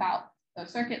something about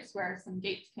those circuits where some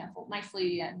gates canceled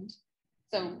nicely, and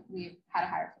so we had a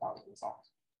higher fidelity result.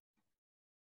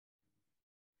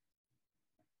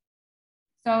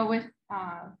 So with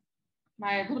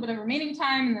my little bit of remaining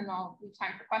time, and then I'll leave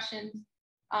time for questions,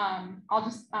 I'll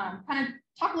just kind of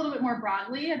talk a little bit more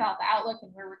broadly about the outlook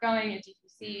and where we're going at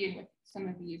DQC and with some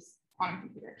of these quantum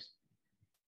computers.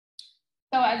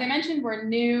 So as I mentioned, we're a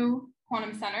new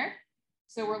quantum center.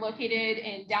 So we're located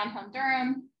in downtown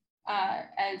Durham,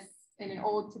 as in an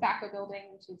old tobacco building,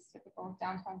 which is typical of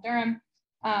downtown Durham,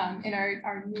 in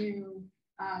our new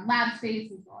lab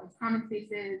space, as well as common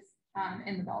spaces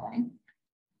in the building.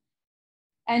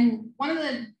 And one of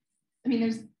the, I mean,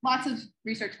 there's lots of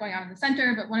research going on in the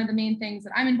center, but one of the main things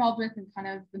that I'm involved with and kind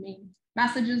of the main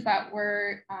messages that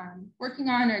we're working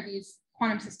on are these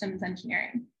quantum systems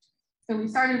engineering. So we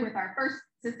started with our first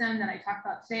system that I talked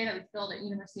about today that was built at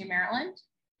University of Maryland.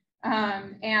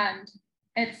 And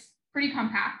it's pretty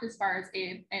compact as far as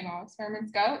AMO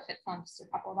experiments go. It fits on just a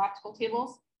couple of optical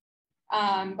tables.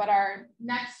 But our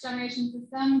next generation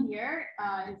system here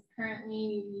is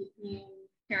currently being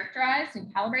characterized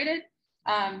and calibrated,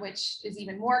 which is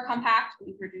even more compact.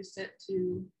 We've reduced it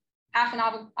to half an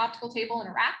optical table in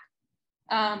a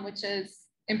rack, which is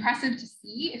impressive to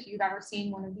see if you've ever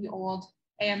seen one of the old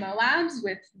AMO labs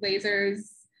with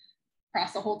lasers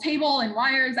across the whole table and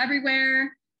wires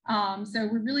everywhere. So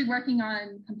we're really working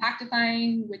on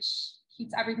compactifying, which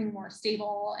keeps everything more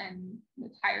stable and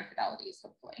with higher fidelities,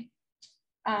 hopefully.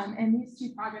 And these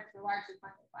two projects are largely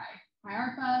funded by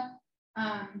ARPA.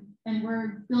 And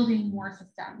we're building more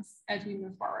systems as we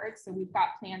move forward. So we've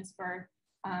got plans for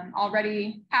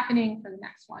already happening for the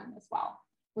next one as well,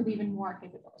 with even more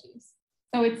capabilities.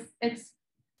 So it's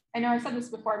I know I've said this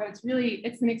before, but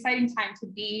it's an exciting time to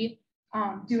be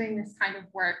doing this kind of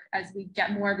work as we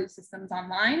get more of these systems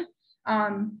online.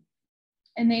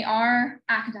 And they are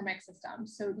academic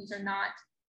systems. So these are not,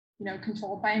 you know,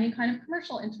 controlled by any kind of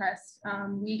commercial interest.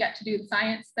 We get to do the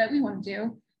science that we want to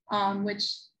do, which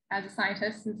as a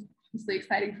scientist is obviously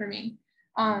exciting for me.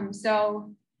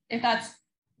 So if that's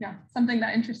something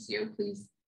that interests you, please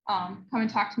come and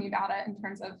talk to me about it. In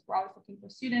terms of, we're always looking for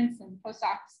students and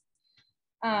postdocs.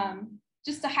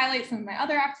 Just to highlight some of my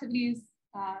other activities,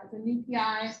 as a new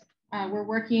PI, we're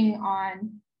working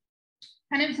on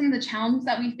kind of some of the challenges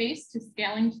that we face to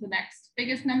scaling to the next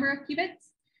biggest number of qubits,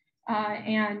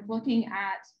 and looking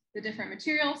at the different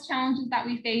materials challenges that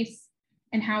we face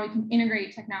and how we can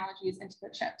integrate technologies into the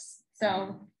chips.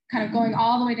 So kind of going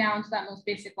all the way down to that most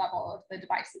basic level of the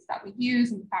devices that we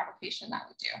use and the fabrication that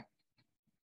we do.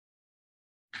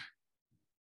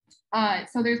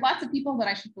 So there's lots of people that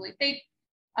I should really thank.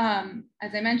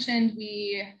 As I mentioned,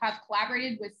 we have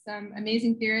collaborated with some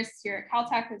amazing theorists here at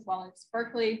Caltech as well as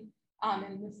Berkeley. And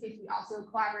in this case, we also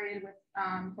collaborated with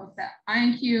folks at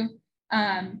IonQ.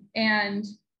 I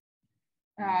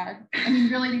mean,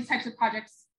 really, these types of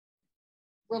projects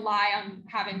rely on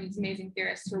having these amazing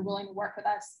theorists who are willing to work with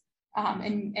us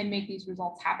and make these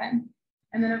results happen.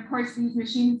 And then, of course, these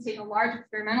machines take a large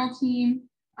experimental team.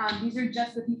 These are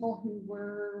just the people who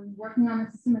were working on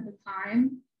the system at the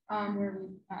time where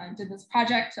we did this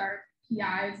project. Our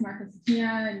PIs, Marcus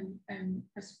Atina and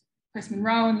Chris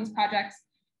Monroe in these projects.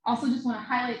 Also just want to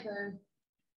highlight the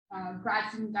grad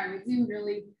student Dairezu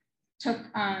really took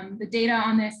the data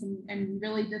on this and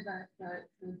really did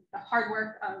the hard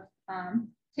work of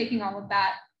taking all of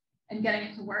that and getting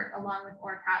it to work, along with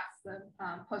Orcats, the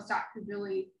postdoc who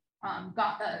really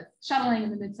got the shuttling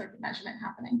and the mid-circuit measurement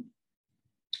happening.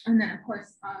 And then, of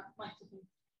course, I'd like to thank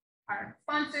our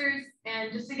sponsors,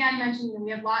 and just again mention that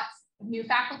we have lots of new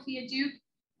faculty at Duke.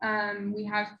 We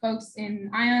have folks in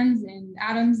ions and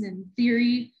atoms and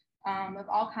theory of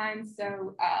all kinds.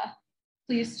 So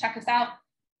please check us out.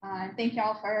 Thank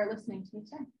y'all for listening to me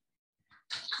today.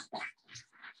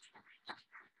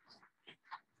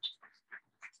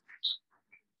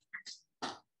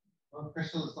 Well,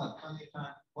 Crystal, there's like plenty of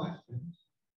time for questions.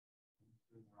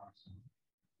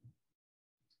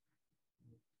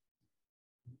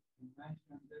 You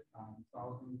mentioned that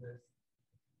solving this,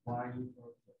 why you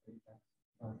chose the apex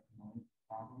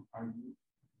problem. Are you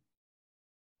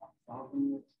solving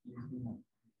it using a...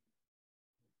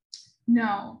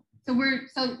 No. So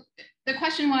the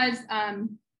question was,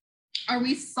 are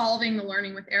we solving the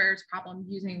learning with errors problem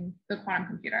using the quantum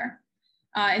computer?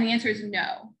 And the answer is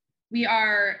no. We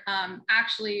are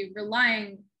actually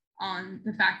relying on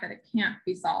the fact that it can't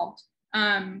be solved.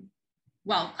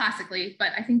 Well, classically,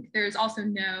 but I think there's also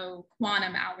no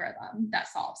quantum algorithm that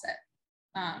solves it.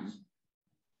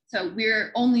 So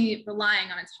we're only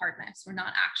relying on its hardness. We're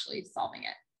not actually solving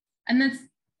it. And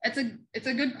it's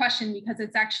a good question, because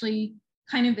it's actually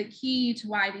kind of the key to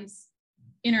why these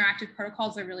interactive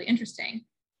protocols are really interesting,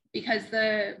 because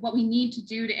what we need to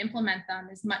do to implement them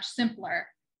is much simpler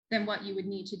than what you would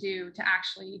need to do to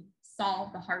actually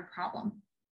solve the hard problem.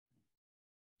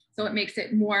 So it makes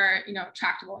it more,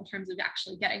 tractable in terms of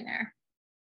actually getting there.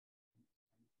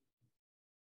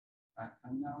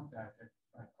 I know that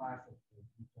classically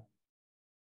you can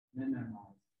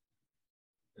minimize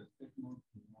the signal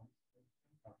to noise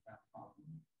of that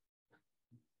problem.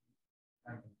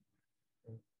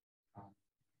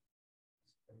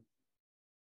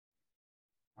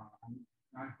 I'm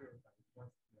not sure if that's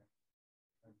what's the,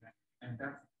 and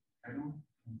that's, I don't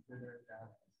consider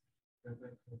that as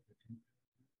physical.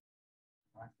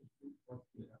 What's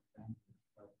the advantage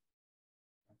of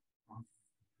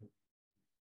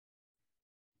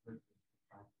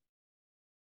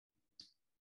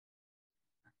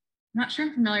I'm not sure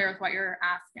I'm familiar with what you're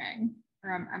asking,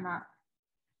 or I'm not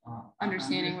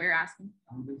understanding what you're asking.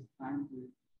 I'm just trying to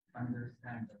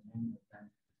understand the main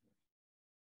advantage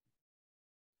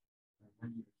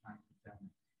when you're trying to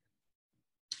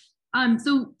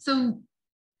demonstrate. So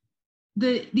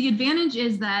the advantage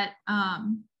is that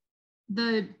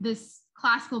this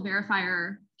classical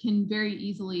verifier can very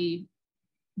easily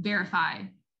verify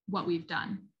what we've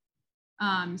done.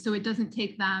 So it doesn't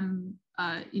take them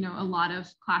a lot of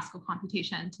classical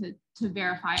computation to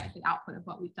verify the output of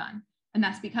what we've done. And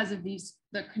that's because of the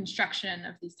construction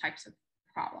of these types of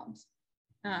problems.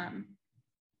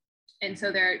 And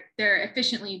so they're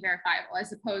efficiently verifiable,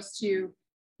 as opposed to,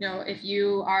 if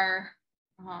you are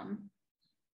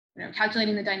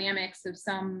calculating the dynamics of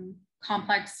some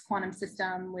complex quantum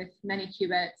system with many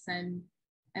qubits,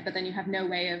 but then you have no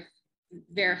way of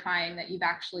verifying that you've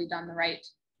actually done the right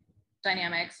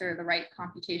dynamics or the right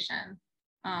computation,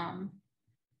 then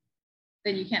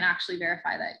you can't actually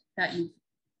verify that you've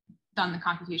done the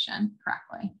computation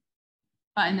correctly.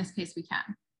 But in this case, we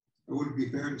can. Would it be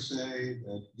fair to say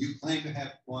that you claim to have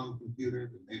a quantum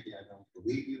computer, but maybe I don't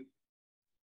believe you?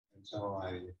 And so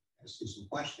I ask you some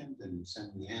questions and you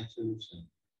send me answers, and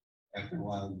after a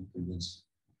while you convince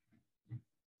me.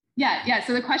 Yeah.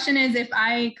 So the question is, if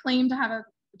I claim to have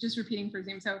just repeating for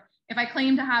Zoom. So if I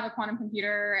claim to have a quantum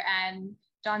computer and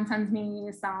John sends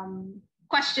me some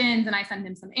questions and I send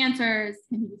him some answers,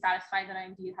 can he be satisfied that I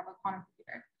indeed have a quantum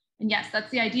computer? And yes, that's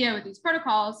the idea with these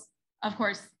protocols. Of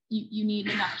course, you need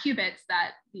enough qubits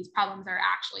that these problems are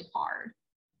actually hard.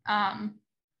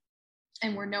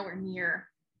 And we're nowhere near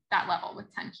that level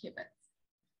with 10 qubits.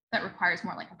 That requires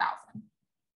more like 1,000.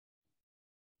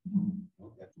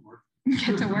 Well, get to work.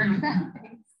 Get to work.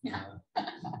 Yeah.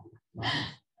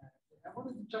 I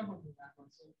wanted to jump on that one.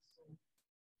 So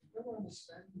if you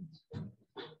understand this,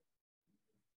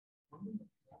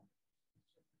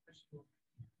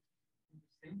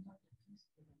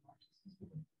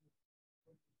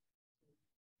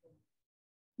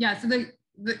 yeah, so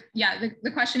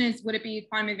the question is, would it be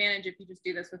quantum advantage if you just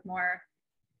do this with more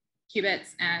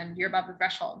qubits and you're above the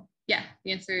threshold? Yeah,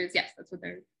 the answer is yes, that's what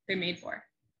they're made for.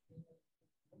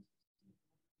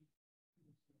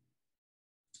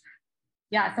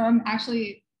 Yeah, so I'm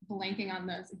actually blanking on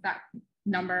those exact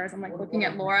numbers. I'm like looking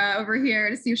at Laura over here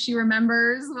to see if she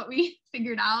remembers what we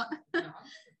figured out.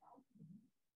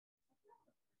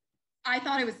 I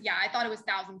thought it was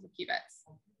thousands of qubits.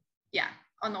 Yeah,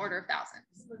 on the order of thousands.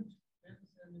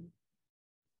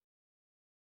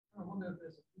 I wonder if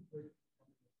there's a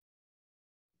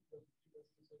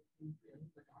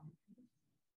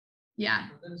yeah.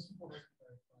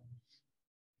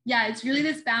 Yeah, it's really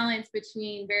this balance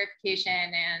between verification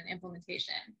and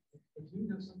implementation.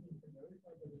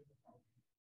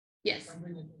 Yes.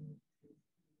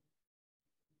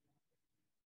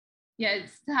 Yeah,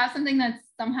 it's to have something that's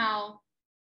somehow,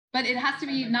 but it has to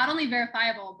be not only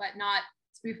verifiable, but not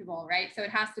spoofable, right? So it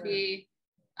has to be,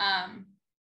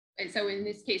 so in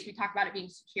this case, we talk about it being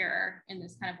secure in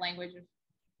this kind of language of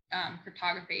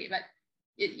cryptography, but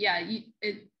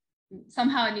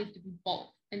somehow it needs to be both.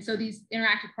 And so these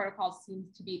interactive protocols seem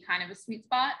to be kind of a sweet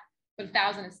spot, but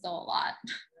 1,000 is still a lot.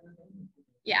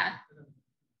 Yeah.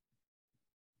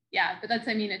 Yeah, but that's,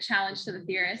 I mean, a challenge to the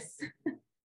theorists.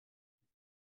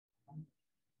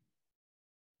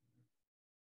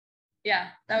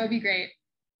 Yeah, that would be great.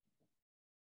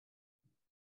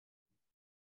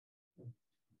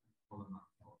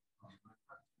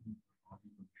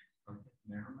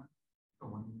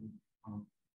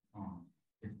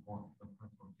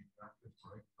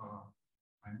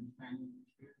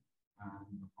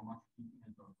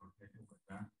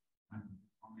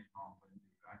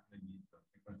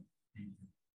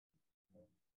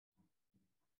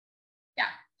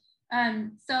 Yeah.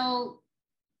 So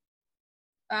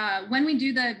when we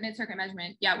do the mid-circuit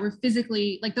measurement, yeah, we're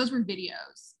physically, like those were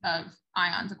videos of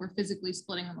ions, like we're physically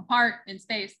splitting them apart in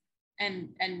space and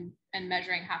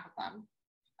measuring half of them.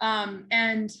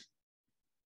 And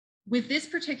with this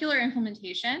particular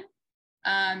implementation,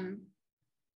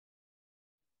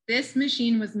 this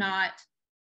machine was not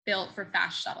built for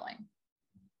fast shuttling.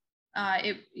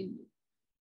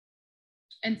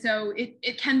 And so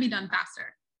it can be done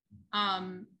faster.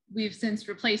 We've since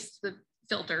replaced the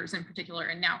filters in particular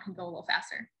and now can go a little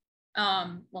faster,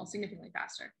 well, significantly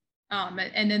faster.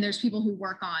 And then there's people who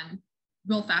work on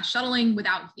real fast shuttling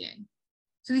without heating.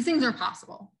 So these things are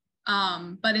possible.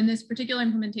 But in this particular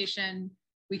implementation,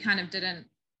 we kind of didn't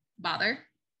bother.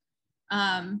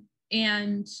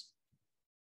 And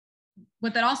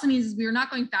what that also means is we were not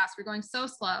going fast, we're going so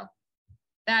slow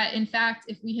that in fact,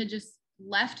 if we had just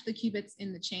left the qubits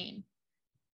in the chain,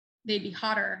 they'd be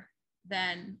hotter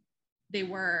than they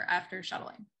were after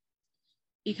shuttling.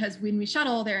 Because when we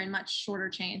shuttle, they're in much shorter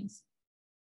chains.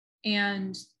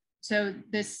 And so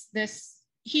this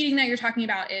heating that you're talking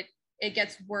about, it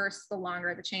gets worse the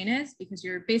longer the chain is because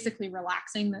you're basically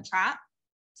relaxing the trap.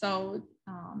 So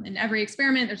in every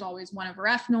experiment, there's always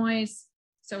 1/f noise.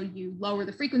 So you lower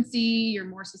the frequency, you're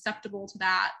more susceptible to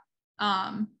that.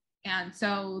 And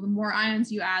so the more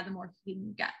ions you add, the more heating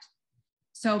you get.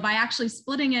 So by actually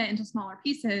splitting it into smaller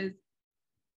pieces,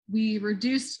 we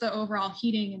reduced the overall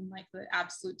heating in like the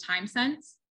absolute time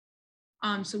sense.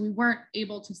 So we weren't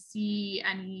able to see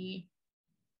any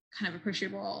kind of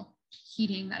appreciable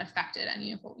heating that affected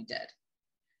any of what we did.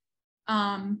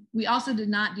 We also did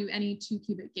not do any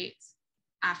 2-qubit gates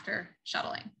after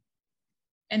shuttling.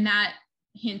 And that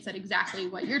hints at exactly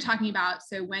what you're talking about.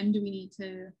 So when do we need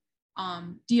to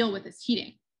deal with this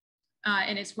heating?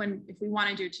 And it's if we want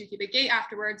to do a 2-qubit gate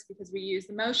afterwards, because we use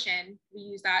the motion, we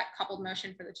use that coupled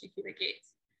motion for the 2-qubit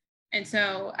gates. And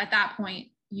so at that point,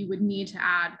 you would need to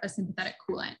add a sympathetic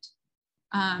coolant.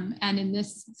 And in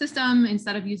this system,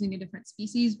 instead of using a different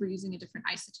species, we're using a different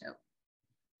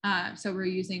isotope. So we're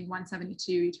using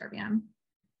 172 ytterbium.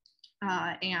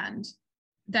 And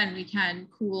then we can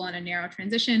cool on a narrow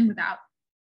transition without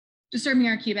disturbing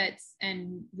our qubits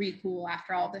and recool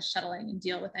after all this shuttling and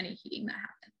deal with any heating that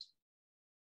happened?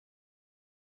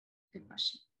 Good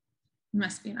question. You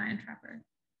must be an ion trapper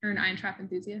or an ion trap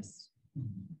enthusiast.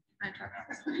 Ion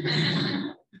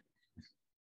trapper.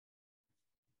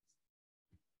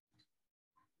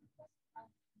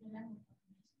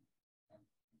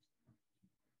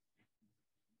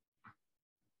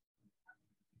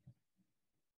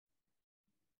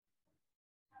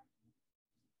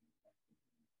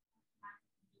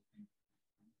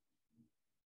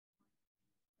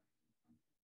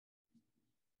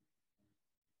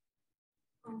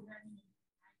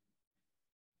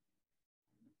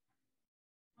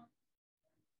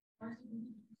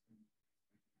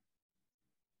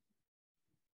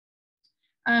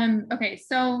 Okay,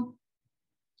 so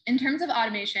in terms of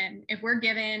automation, if we're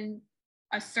given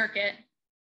a circuit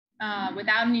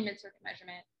without any mid-circuit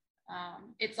measurement,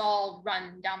 it's all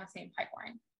run down the same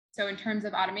pipeline. So in terms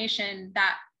of automation,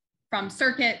 that from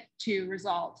circuit to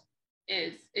result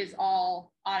is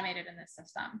all automated in this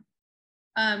system.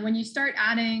 When you start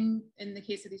adding, in the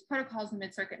case of these protocols, the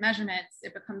mid-circuit measurements,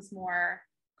 it becomes more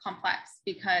complex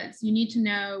because you need to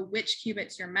know which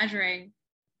qubits you're measuring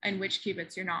and which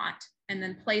qubits you're not, and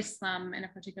then place them in a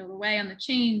particular way on the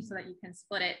chain so that you can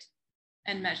split it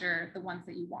and measure the ones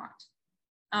that you want.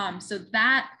 So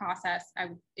that process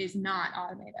is not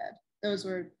automated. Those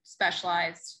were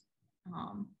specialized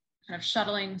kind of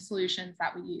shuttling solutions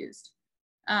that we used.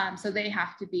 So they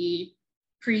have to be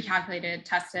pre-calculated,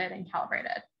 tested, and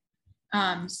calibrated.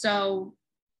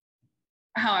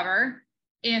 However,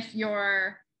 if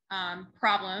your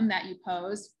problem that you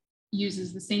pose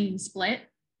uses the same split,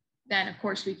 then of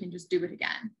course we can just do it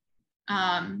again.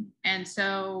 And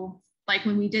so like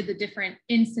when we did the different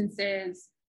instances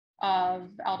of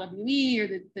LWE or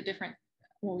the different,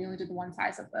 well, we only did the one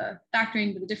size of the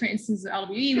factoring, but the different instances of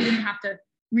LWE, we didn't have to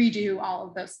redo all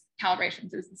of those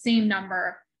calibrations. It was the same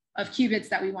number of qubits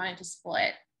that we wanted to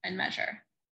split and measure.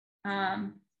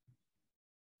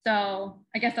 So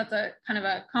I guess that's a kind of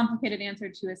a complicated answer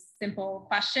to a simple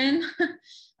question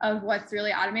of what's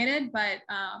really automated, but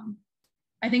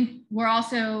I think we're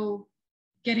also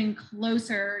getting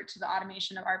closer to the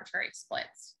automation of arbitrary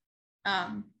splits.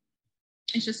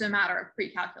 It's just a matter of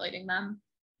pre-calculating them.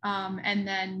 And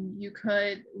then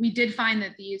we did find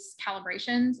that these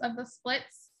calibrations of the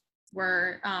splits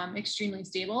were extremely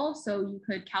stable. So you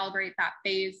could calibrate that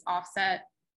phase offset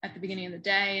at the beginning of the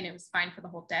day and it was fine for the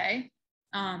whole day.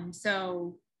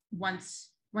 So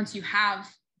once you have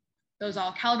those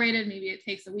all calibrated, maybe it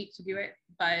takes a week to do it,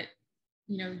 but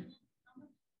you know,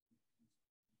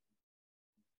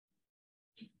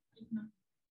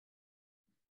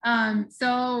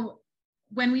 so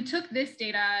when we took this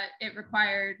data, it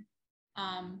required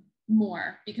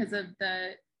more because of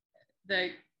the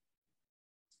it's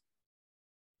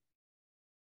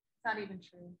not even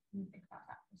true. Let me think about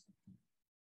that for a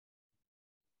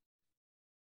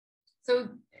second.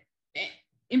 So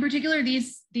in particular,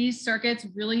 these circuits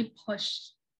really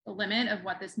pushed the limit of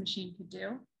what this machine could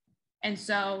do. And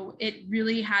so it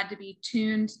really had to be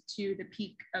tuned to the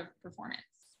peak of performance.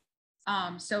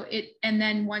 And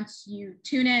then once you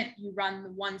tune it, you run the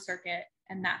one circuit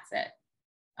and that's it.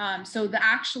 So the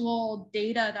actual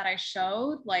data that I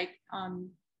showed, like,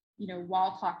 you know,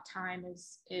 wall clock time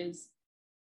is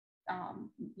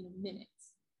you know,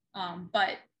 minutes,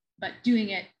 but doing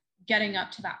it, getting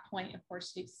up to that point, of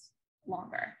course, takes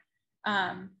longer.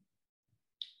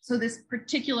 So this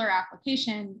particular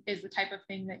application is the type of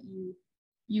thing that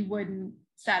you wouldn't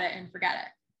set it and forget it.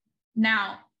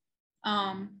 Now,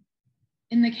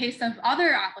 in the case of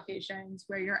other applications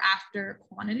where you're after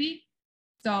quantity,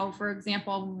 so for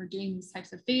example, when we're doing these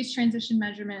types of phase transition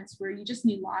measurements where you just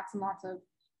need lots and lots of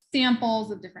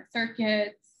samples of different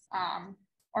circuits,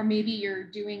 or maybe you're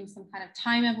doing some kind of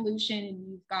time evolution and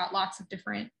you've got lots of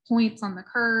different points on the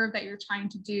curve that you're trying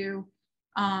to do,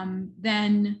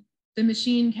 then the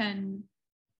machine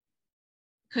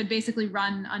could basically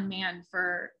run unmanned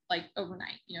for like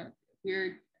overnight. You know,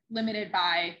 we're limited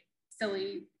by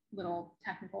silly little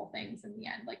technical things in the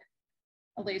end, like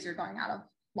a laser going out of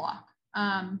lock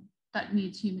that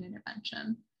needs human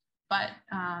intervention. But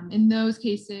in those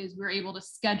cases, we're able to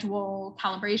schedule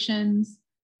calibrations,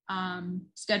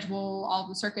 schedule all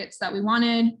the circuits that we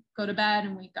wanted, go to bed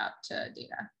and wake up to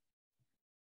data,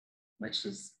 which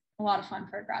is a lot of fun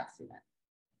for a grad student.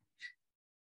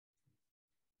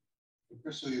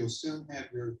 Preskill, you'll soon have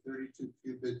your 32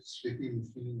 qubit Sticky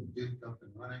machine duped up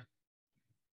and running.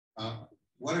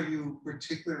 What are you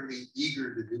particularly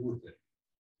eager to do with it?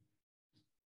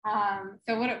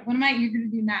 So what am I eager to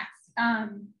do next?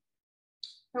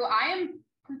 So I am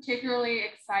particularly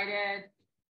excited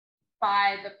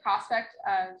by the prospect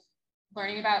of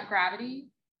learning about gravity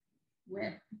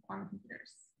with quantum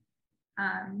computers.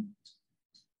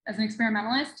 As an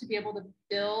experimentalist, to be able to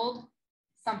build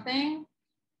something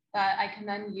that I can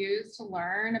then use to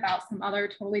learn about some other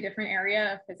totally different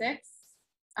area of physics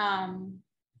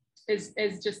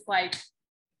is just like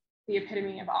the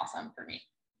epitome of awesome for me.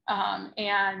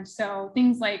 And so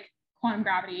things like quantum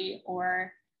gravity,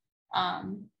 or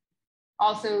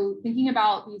also thinking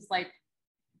about these like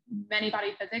many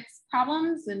body physics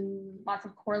problems and lots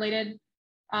of correlated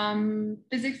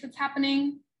physics that's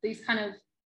happening, these kind of,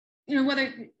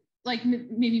 whether like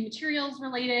maybe materials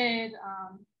related,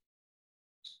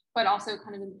 but also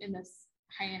kind of in this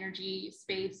high energy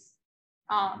space.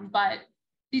 But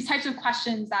these types of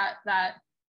questions that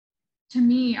to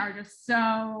me are just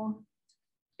so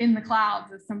in the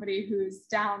clouds as somebody who's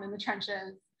down in the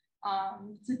trenches,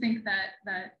 to think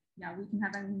that yeah, we can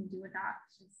have anything to do with that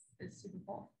is super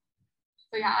cool.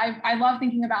 So yeah, I love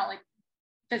thinking about like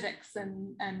physics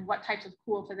and what types of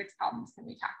cool physics problems can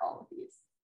we tackle with these.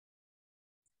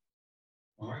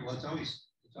 All right, well, it's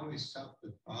always tough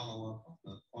to follow up on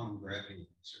the quantum gravity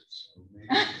research. So maybe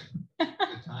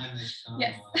the time has come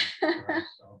Yes. For us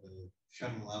all to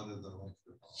shuttle out of the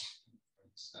lecture hall.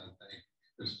 Thank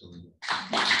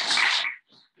Preskill.